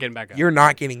going. You're not getting back up. You're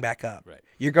not getting back up. Right.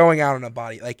 You're going out on a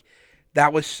body like."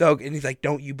 That was so good. And he's like,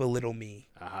 don't you belittle me.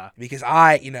 Because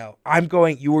I'm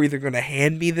going, you were either going to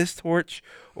hand me this torch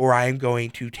or I am going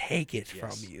to take it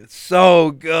from you. It's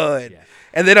so good. Yeah.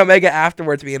 And then Omega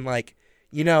afterwards being like,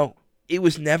 it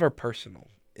was never personal.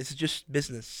 It's just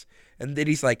business. And then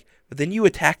he's like, but then you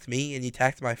attacked me and you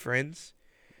attacked my friends.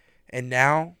 And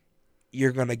now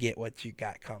you're going to get what you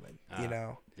got coming,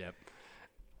 Yep.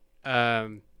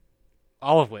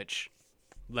 All of which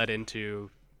led into...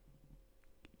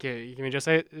 Can we just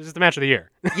say it? This is the match of the year?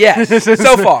 Yes,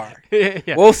 so far.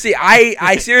 Yeah. We'll see.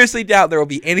 I seriously doubt there will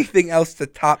be anything else to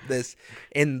top this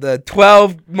in the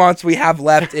 12 months we have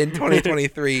left in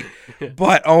 2023.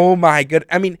 But, oh my good.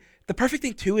 I mean, the perfect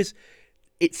thing, too, is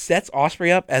it sets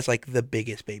Ospreay up as, like, the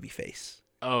biggest babyface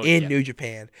in New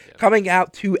Japan. Yeah. Coming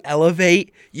out to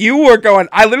Elevate. You were going,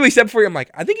 I literally said before, I'm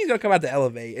like, I think he's going to come out to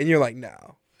Elevate. And you're like,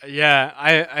 no. Yeah,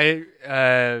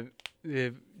 I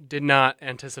did not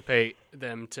anticipate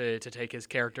them to take his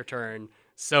character turn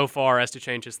so far as to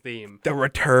change his theme. The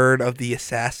return of the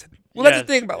assassin. Well, that's the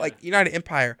thing about like United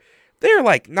Empire. They're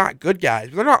like not good guys.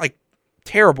 But they're not like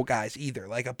terrible guys either,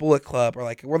 like a Bullet Club or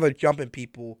like where they're jumping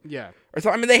people. Yeah. Or so.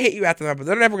 I mean, they hit you after that, but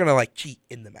they're never gonna like cheat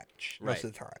in the match most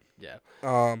of the time. Yeah.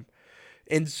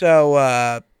 And so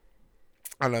I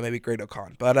don't know, maybe Great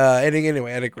O'Con, but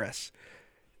anyway, I digress.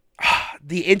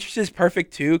 The entrance is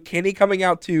perfect too. Kenny coming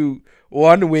out to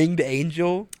One Winged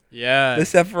Angel. Yeah. The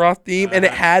Sephiroth theme, and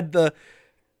it had the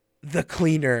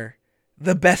cleaner,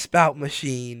 the best bout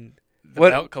machine,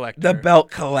 belt collector. The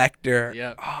belt collector.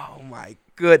 Yep. Oh my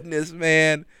goodness,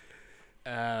 man.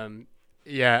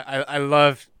 Yeah, I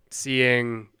love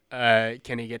seeing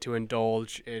Kenny get to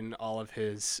indulge in all of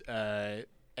his anime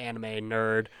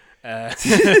nerd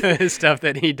stuff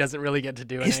that he doesn't really get to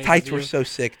do. His tights were so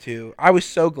sick too. I was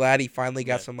so glad he finally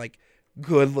got some like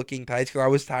good looking tights because I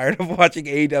was tired of watching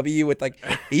AEW with like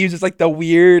he uses like the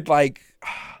weird like.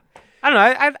 I don't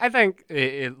know. I think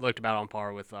it looked about on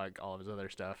par with like all of his other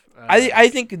stuff. I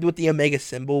think with the Omega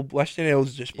symbol blushed in, it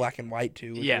was just black and white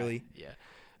too. Yeah. Really. Yeah.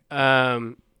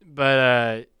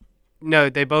 But no,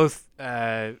 they both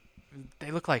they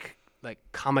look like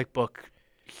comic book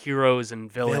heroes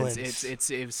and villains.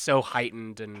 It was so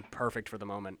heightened and perfect for the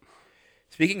moment.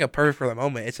 Speaking of perfect for the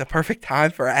moment, it's a perfect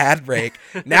time for an ad break.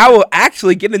 Now we'll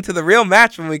actually get into the real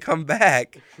match when we come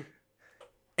back.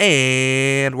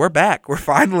 And we're back. We're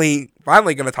finally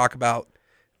going to talk about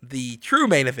the true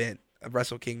main event of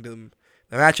Wrestle Kingdom,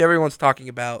 the match everyone's talking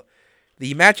about,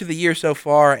 the match of the year so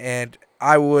far, and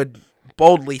I would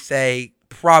boldly say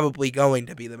probably going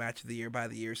to be the match of the year by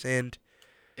the year's end.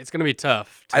 It's going to be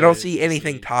tough. I don't see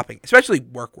anything topping, especially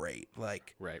work rate.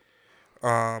 Like, right.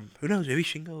 Who knows? Maybe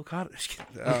Shingo Okada.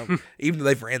 Even though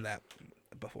they've ran that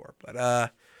before,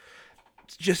 but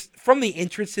just from the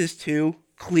entrances too,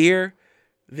 clear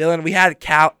villain. We had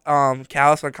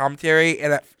Callis on commentary,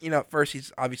 and at first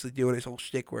he's obviously doing his whole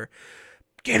shtick where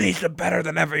Kenny's the better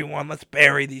than everyone. Let's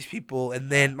bury these people, and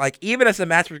then like even as the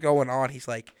match was going on, he's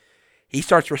like. He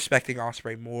starts respecting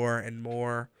Ospreay more and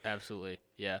more. Absolutely,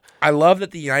 yeah. I love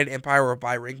that the United Empire were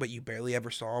by ring, but you barely ever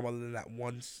saw them other than that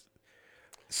one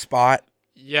spot.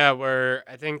 Yeah, where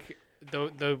I think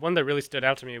the one that really stood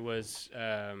out to me was,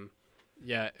 Hinare,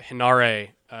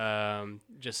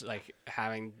 just like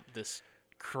having this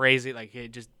crazy, like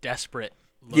just desperate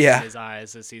look in his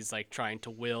eyes as he's like trying to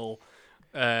will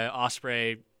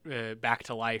Ospreay back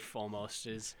to life almost.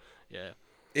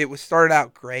 It was started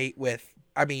out great with.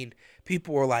 I mean,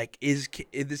 people were like, "Is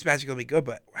this match going to be good?"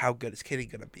 But how good is Kenny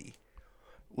going to be?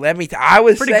 Let me. I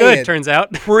was pretty saying, good. Turns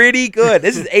out pretty good.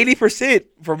 This is 80%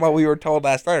 from what we were told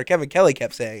last night. Or Kevin Kelly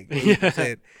kept saying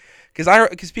 80%.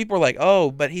 Because people were like,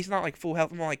 "Oh, but he's not like full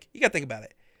health." I'm like, you got to think about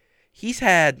it. He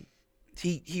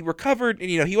recovered, and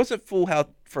he wasn't full health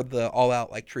for the All Out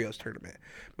like trios tournament,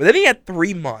 but then he had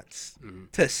 3 months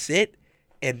to sit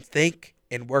and think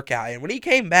and work out. And when he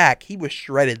came back, he was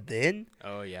shredded. Then.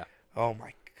 Oh yeah. Oh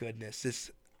my goodness!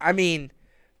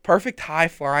 Perfect high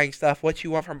flying stuff. What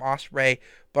you want from Ospreay,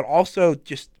 but also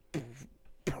just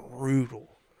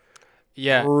brutal.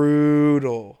 Yeah,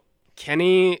 brutal.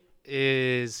 Kenny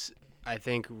is, I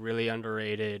think, really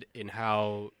underrated in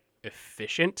how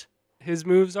efficient his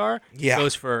moves are. Yeah, he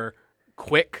goes for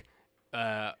quick,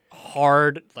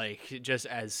 hard, like just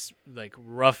as like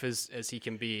rough as he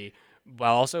can be,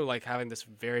 while also like having this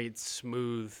very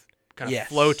smooth. Kind of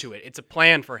flow to it. It's a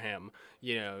plan for him,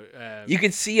 you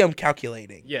can see him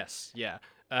calculating. Yes, yeah.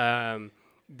 And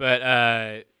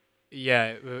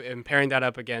pairing that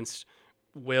up against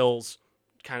Will's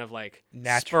kind of like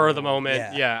natural, spur of the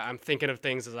moment. Yeah, I'm thinking of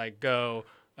things as I go,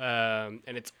 and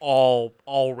it's all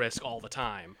risk all the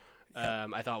time.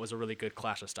 I thought it was a really good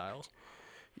clash of styles.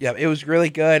 Yeah, it was really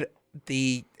good.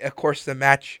 Of course, the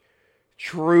match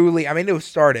truly. I mean, it was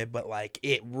started, but like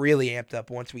it really amped up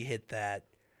once we hit that.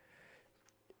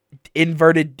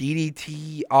 Inverted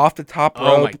DDT off the top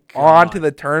rope onto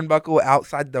the turnbuckle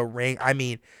outside the ring. I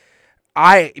mean,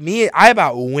 I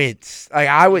about winced.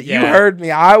 Like you heard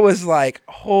me. I was like,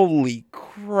 holy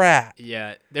crap.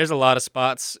 Yeah, there's a lot of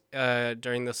spots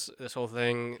during this whole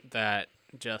thing that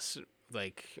just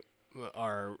like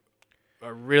are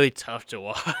really tough to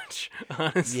watch.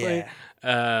 Honestly.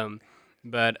 Yeah.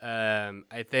 But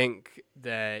I think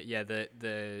that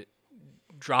the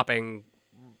dropping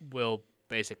will.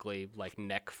 Basically like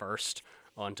neck first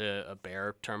onto a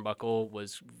bear turnbuckle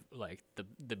was like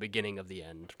the beginning of the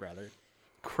end, rather.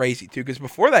 Crazy too, because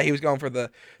before that he was going for the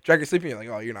Dragon Sleeping. You're like,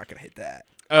 oh, you're not gonna hit that.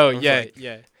 Oh yeah.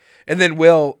 And then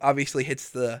Will obviously hits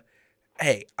the.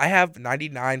 Hey, I have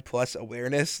 99 plus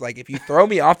awareness. Like if you throw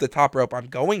me off the top rope, I'm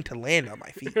going to land on my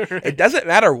feet. It doesn't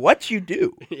matter what you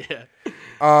do. Yeah.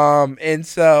 And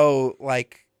so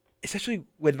like, especially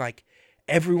when like.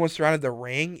 Everyone surrounded the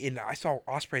ring, and I saw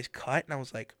Ospreay's cut, and I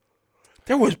was like,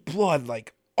 There was blood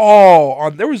like all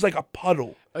on. There was like a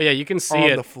puddle. Oh yeah, you can see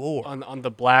on it the floor. on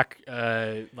the black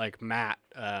like mat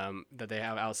that they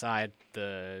have outside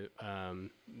the kind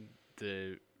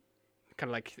of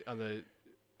like on the.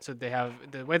 So they have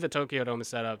the way the Tokyo Dome is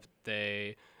set up.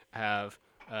 They have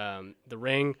the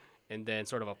ring and then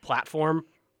sort of a platform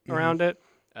around it,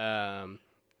 and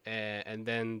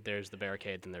then there's the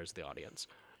barricade. Then there's the audience.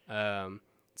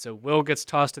 So Will gets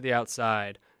tossed to the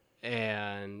outside,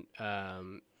 and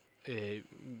it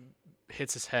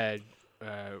hits his head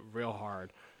real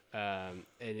hard,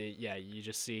 you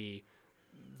just see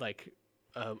like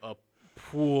a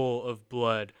pool of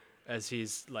blood as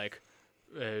he's like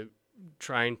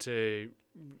trying to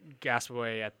gasp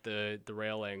away at the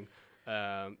railing,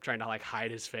 trying to like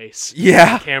hide his face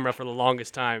Yeah. on the camera for the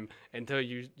longest time until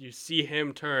you see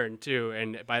him turn too,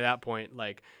 and by that point,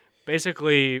 like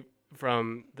basically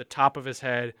from the top of his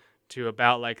head to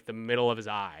about like the middle of his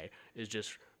eye is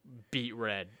just beet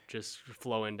red, just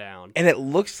flowing down. And it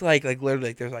looks like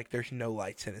literally there's no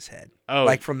lights in his head. Oh,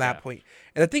 like from that point.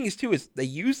 And the thing is too is they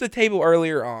used the table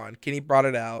earlier on. Kenny brought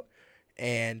it out,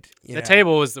 and the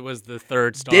table was the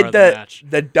third star did of the match.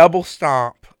 the double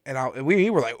stomp, and we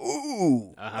were like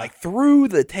ooh, like through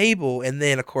the table, and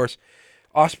then of course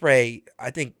Ospreay,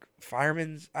 I think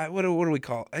fireman's. What do we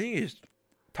call it? I think he just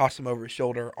tossed him over his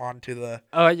shoulder onto the.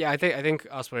 Oh yeah, I think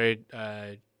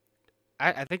Ospreay.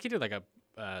 I think he did like a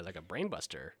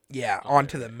brainbuster. Yeah,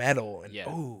 onto the metal, and Yeah.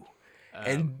 ooh,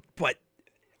 but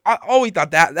I always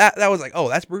thought that was like, oh,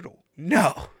 that's brutal.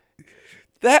 No,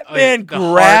 that man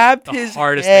grabbed his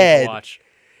hardest head thing to watch.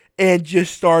 and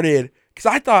just started. Because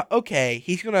I thought, okay,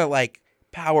 he's gonna like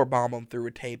power bomb him through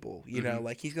a table, you know,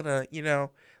 like he's gonna,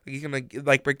 he's gonna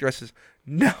like break the rest of his.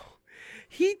 No,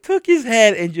 he took his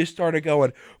head and just started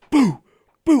going, boo.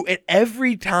 Boo! And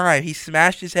every time he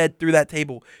smashed his head through that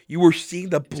table, you were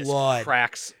seeing the blood.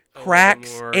 Cracks,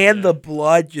 And the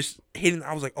blood just hitting.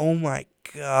 I was like, oh my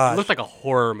god. It looked like a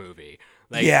horror movie.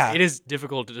 Like, yeah. It is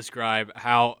difficult to describe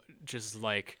how just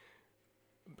like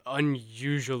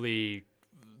unusually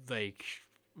like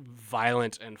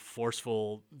violent and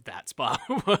forceful that spot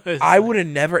was. I would have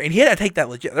never. And he had to take that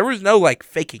legit. There was no like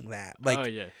faking that. Like, oh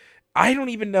yeah. I don't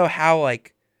even know how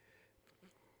like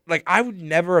I would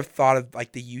never have thought of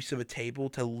like the use of a table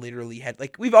to literally head.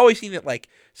 Like we've always seen it like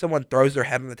someone throws their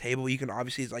head on the table. You can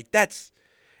obviously it's like it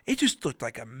just looked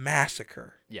like a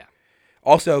massacre. Yeah.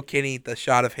 Also, Kenny, the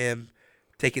shot of him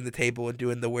taking the table and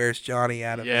doing the "Where's Johnny"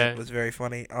 out of it was very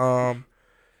funny. Of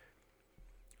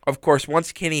course,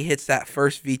 once Kenny hits that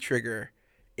first V trigger,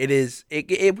 he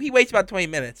waits about 20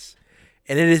 minutes,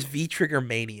 and it is V trigger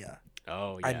mania.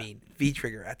 Oh yeah. I mean, V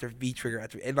trigger after V trigger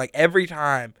after, and like every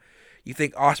time you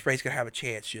think Ospreay's gonna have a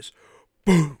chance, just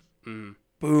boom,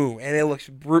 boom, and it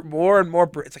looks more and more.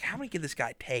 It's like, how many can this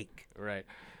guy take? Right.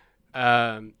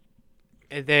 And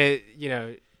they,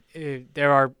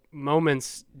 there are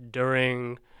moments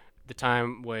during the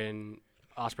time when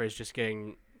Ospreay's just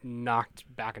getting knocked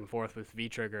back and forth with V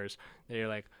triggers that you're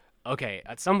like, okay,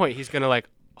 at some point he's gonna like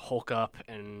Hulk up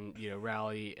and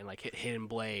rally and like hit Hidden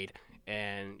Blade,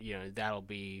 and that'll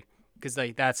be because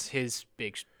like that's his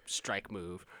big strike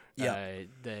move.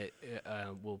 That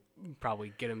will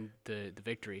probably get him the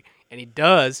victory, and he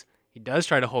does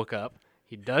try to Hulk up.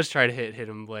 He does try to hit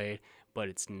Hidden Blade, but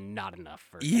it's not enough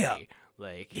for me.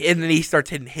 Like, and then he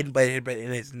starts hitting Hidden Blade,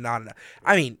 and it's not enough.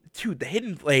 I mean, dude, the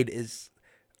Hidden Blade is,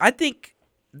 I think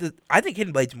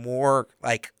Hidden Blade's more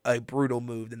like a brutal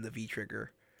move than the V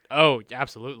trigger. Oh,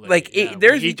 absolutely. Like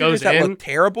there's V triggers that look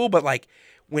terrible, but like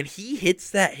when he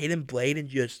hits that Hidden Blade and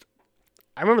just,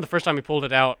 I remember the first time he pulled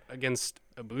it out against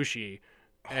Ibushi,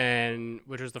 and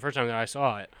which was the first time that I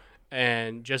saw it,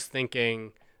 and just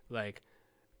thinking like,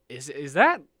 is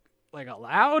that like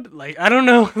allowed? Like, I don't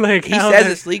know. Like, he says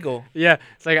it's legal. Yeah,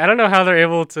 it's like I don't know how they're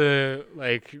able to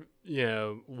like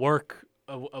work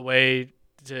a way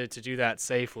to do that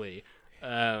safely.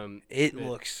 It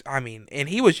looks. I mean, and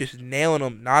he was just nailing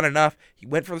them. Not enough. He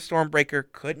went for the Stormbreaker,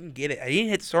 couldn't get it. He didn't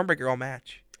hit Stormbreaker all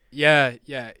match. Yeah.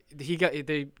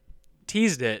 They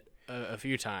teased it a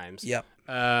few times. Yep.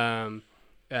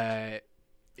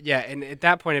 Yeah, and at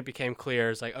that point it became clear.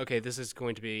 It's like, okay, this is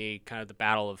going to be kind of the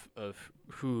battle of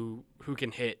who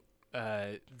can hit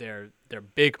their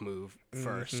big move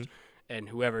first, and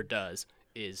whoever does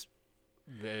is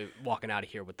walking out of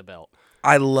here with the belt.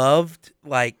 I loved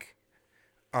like,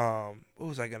 what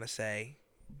was I gonna say?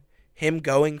 Him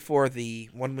going for the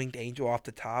one-winged angel off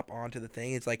the top onto the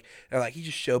thing. It's like they're like he's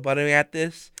just showboating at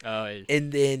this. Oh,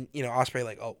 and then Ospreay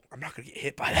like, oh, I'm not gonna get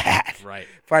hit by that. Right.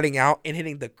 Fighting out and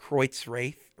hitting the Kreutz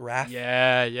Wrath.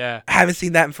 Yeah. I haven't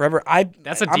seen that in forever.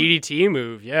 That's a DDT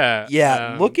move. Yeah.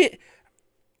 Yeah. Look at.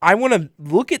 I want to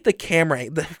look at the camera.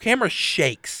 The camera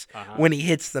shakes Uh-huh. when he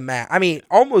hits the mat. I mean,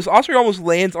 Osprey almost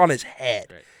lands on his head.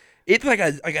 Right. It's like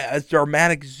a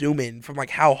dramatic zoom in from like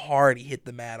how hard he hit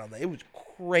the mat on that. It was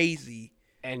crazy.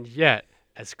 And yet,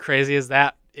 as crazy as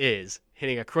that is,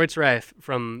 hitting a Kreuzreif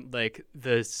from like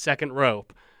the second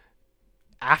rope,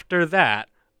 after that,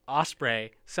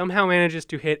 Osprey somehow manages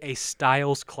to hit a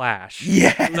Styles Clash.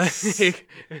 Yes. Like,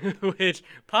 which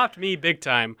popped me big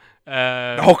time.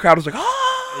 The whole crowd was like,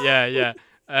 ah! Yeah.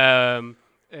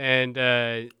 And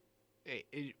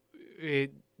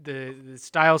the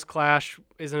Styles Clash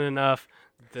isn't enough.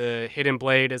 The Hidden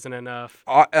Blade isn't enough.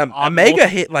 Omega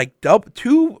hit like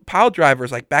two pile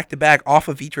drivers like back to back off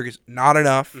of V-triggers. Not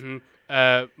enough.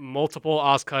 Mm-hmm. Multiple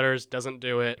Oz cutters doesn't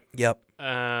do it. Yep.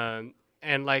 And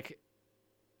like,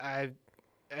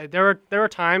 there were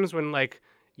times when like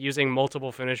using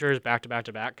multiple finishers back to back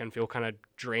to back can feel kind of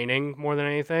draining more than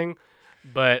anything.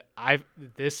 But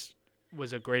this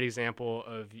was a great example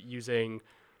of using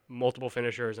multiple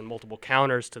finishers and multiple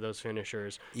counters to those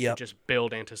finishers to just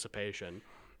build anticipation.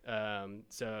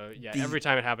 So yeah, every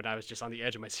time it happened, I was just on the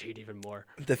edge of my seat even more.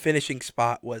 The finishing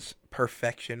spot was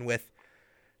perfection with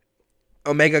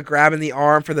Omega grabbing the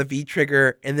arm for the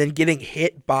V-trigger and then getting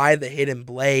hit by the Hidden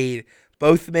Blade.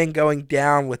 Both men going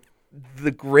down with the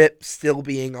grip still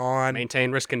being on.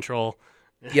 Maintain wrist control.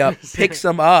 Yep. Picks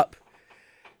them up.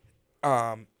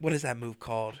 What is that move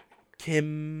called?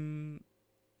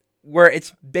 Where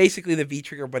it's basically the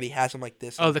V-trigger, but he has him like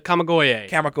this. Oh, the Kamigoye.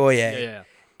 Yeah.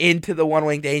 Into the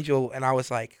One-Winged Angel, and I was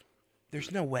like,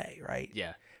 there's no way, right?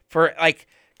 Yeah. For, like,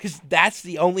 because that's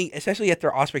the only, especially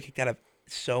after Osprey kicked out of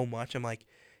so much, I'm like,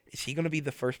 is he going to be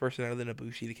the first person other than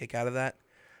Ibushi to kick out of that?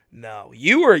 No.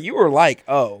 You were like,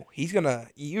 oh, he's going to,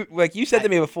 like you said to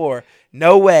me before,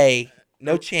 no way.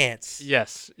 No chance.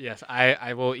 Yes.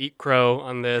 I will eat crow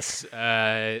on this.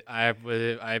 I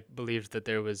believed that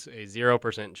there was a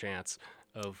 0% chance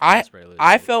of Osprey losing.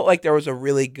 I felt like there was a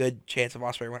really good chance of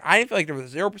Osprey winning. I didn't feel like there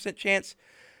was a 0% chance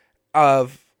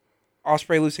of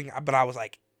Osprey losing, but I was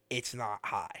like, it's not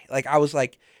high. Like I was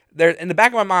like, there in the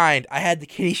back of my mind, I had the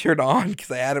Kenny shirt on because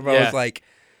I had him. Yeah. I was like,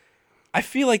 I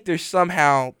feel like there's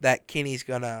somehow that Kenny's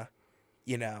gonna,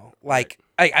 like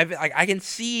I can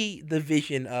see the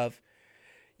vision of.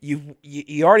 You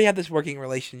already have this working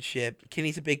relationship.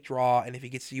 Kenny's a big draw, and if he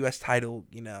gets the U.S. title,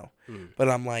 But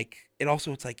I'm like,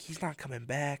 it's like he's not coming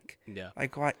back. Yeah.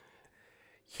 Like what?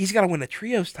 He's got to win a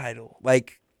trios title.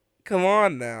 Like, come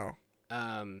on now.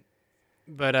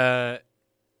 But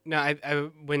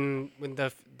no, when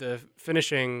the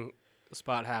finishing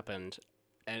spot happened,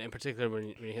 and in particular when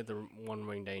you hit the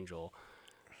One-Winged Angel.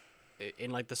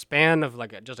 In like the span of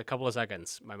like just a couple of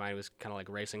seconds, my mind was kind of like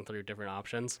racing through different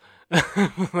options.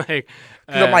 Like,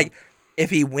 I'm like, if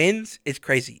he wins, it's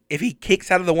crazy. If he kicks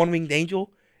out of the One-Winged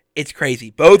Angel, it's crazy.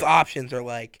 Both options are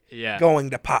like going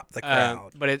to pop the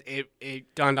crowd. But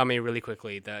it dawned on me really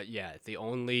quickly that the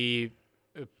only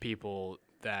people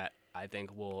that I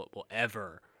think will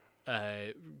ever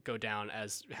go down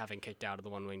as having kicked out of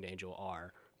the One-Winged Angel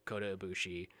are Kota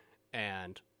Ibushi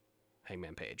and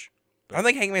Hangman Page. I don't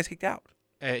think Hangman's kicked out.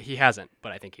 He hasn't,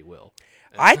 but I think he will.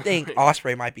 I think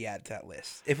Osprey might be added to that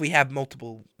list if we have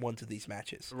multiple ones of these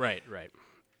matches. Right.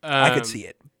 I could see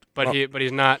it, but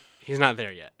he's not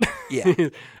there yet. Yeah,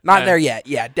 not there yet.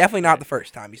 Yeah, definitely not the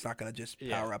first time. He's not gonna just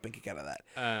power up and kick out of that.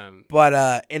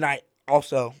 But and I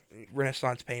also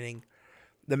Renaissance painting.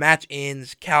 The match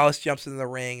ends. Callis jumps into the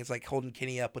ring. It's like holding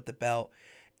Kenny up with the belt,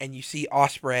 and you see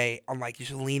Osprey on like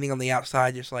just leaning on the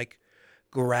outside, just like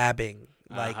grabbing.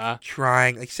 Like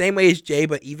trying, like same way as Jay,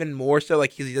 but even more so,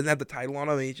 like because he doesn't have the title on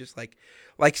him. And he's just like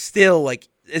still, like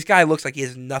this guy looks like he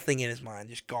has nothing in his mind,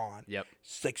 just gone. Yep,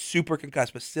 it's like super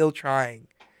concussed, but still trying.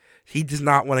 He does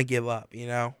not want to give up,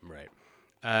 Right.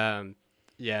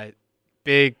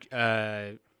 Big,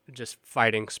 just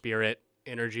fighting spirit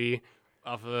energy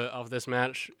of this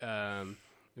match,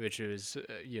 which is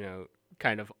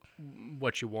kind of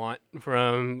what you want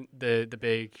from the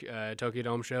big Tokyo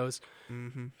Dome shows.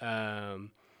 Mm-hmm.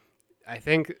 I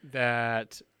think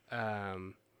that I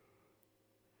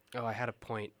had a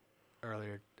point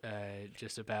earlier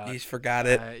just about you just forgot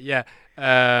it.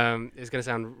 It's gonna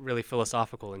sound really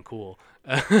philosophical and cool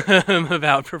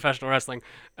about professional wrestling,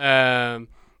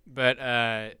 but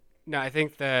no, I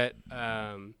think that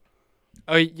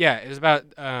it was about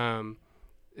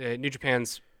New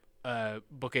Japan's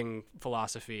booking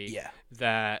philosophy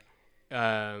that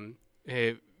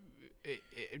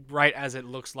right as it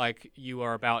looks like you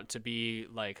are about to be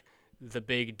like the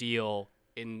big deal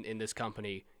in this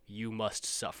company, you must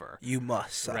suffer.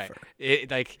 Right.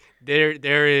 Like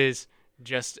there is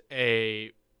just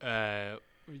a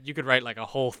you could write like a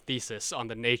whole thesis on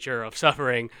the nature of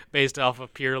suffering based off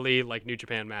of purely like New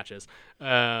Japan matches.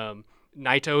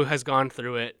 Naito has gone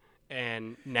through it,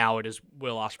 and now it is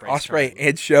Will Ospreay. Ospreay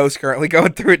and Sho's currently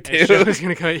going through it too. And Sho's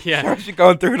gonna go, yeah. She's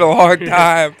going through it a long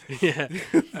time. Yeah.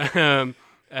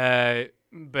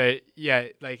 But yeah,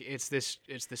 like it's this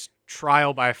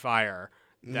trial by fire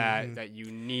that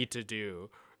you need to do.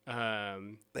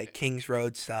 Like King's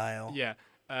Road style. Yeah.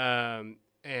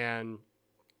 And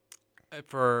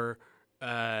for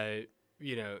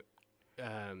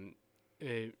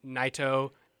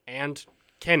Naito and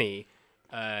Kenny,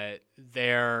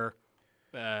 their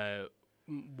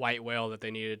white whale that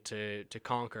they needed to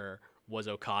conquer was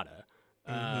Okada.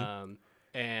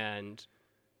 And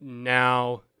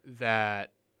now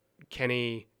that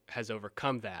Kenny has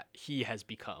overcome that, he has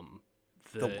become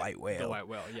the white whale. The white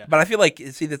whale, yeah. But I feel like,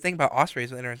 see, the thing about Ospreay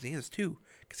is interesting is too,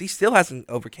 because he still hasn't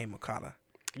overcame Okada.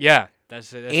 Yeah,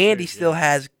 that's and true, he still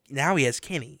has, now he has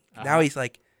Kenny. Now he's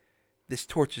like, this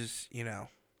torch is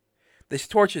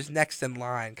next in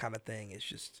line kind of thing. It's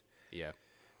just, yeah.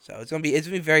 So it's gonna be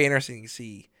very interesting to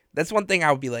see. That's one thing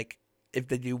I would be like, if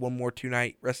they do one more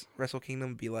 2-night Wrestle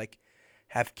Kingdom, be like,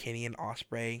 have Kenny and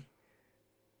Ospreay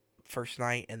first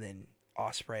night, and then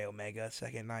Ospreay Omega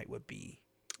second night would be.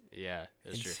 Yeah,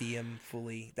 that's and true. See him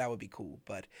fully. That would be cool.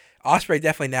 But Ospreay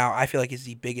definitely now, I feel like, is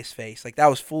the biggest face. Like, that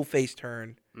was full face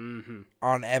turn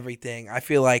on everything. I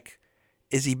feel like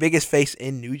is the biggest face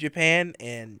in New Japan,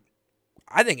 and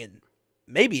I think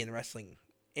maybe in wrestling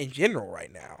in general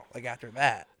right now. Like, after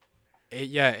that.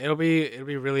 It'll be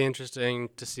really interesting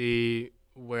to see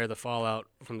where the fallout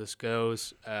from this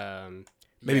goes.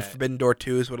 Maybe Forbidden Door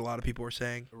 2 is what a lot of people were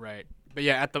saying. Right. But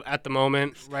yeah, at the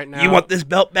moment, right now, you want this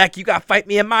belt back? You gotta fight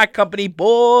me in my company,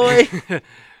 boy.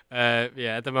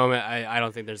 At the moment, I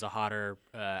don't think there's a hotter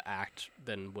act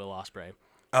than Will Ospreay.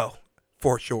 Oh,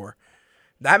 for sure.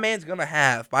 That man's gonna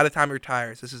have, by the time he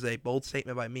retires, this is a bold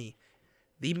statement by me,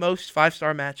 the most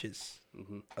 5-star matches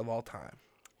of all time.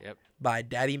 Yep. By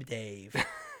Daddy Dave.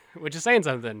 Which is saying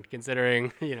something,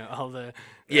 considering all the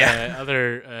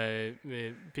other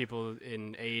people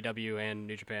in AEW and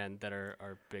New Japan that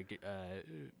are big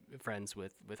friends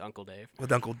with Uncle Dave.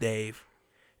 With Uncle Dave.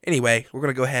 Anyway, we're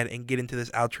gonna go ahead and get into this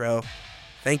outro.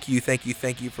 Thank you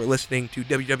for listening to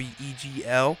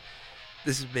WWEGL.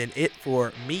 This has been it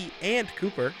for me and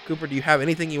Cooper. Cooper, do you have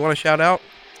anything you want to shout out?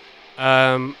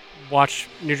 Watch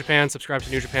New Japan. Subscribe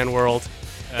to New Japan World.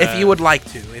 If you would like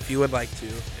to. If you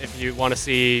want to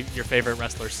see your favorite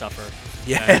wrestler suffer.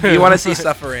 Yeah, if you want to see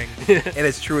suffering in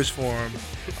its truest form.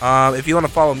 If you want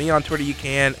to follow me on Twitter, you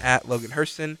can at Logan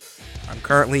Hurston. I'm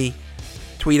currently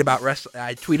I tweet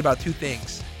about 2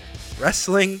 things.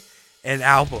 Wrestling and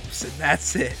albums, and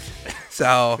that's it.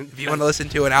 So if you want to listen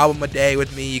to an album a day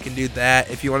with me, you can do that.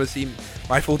 If you want to see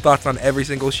my full thoughts on every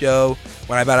single show,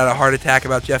 when I about had a heart attack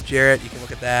about Jeff Jarrett, you can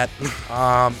look at that.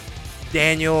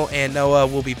 Daniel and Noah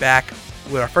will be back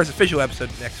with our first official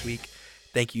episode next week.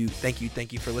 Thank you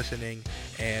for listening.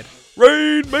 And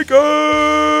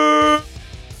Rainmaker!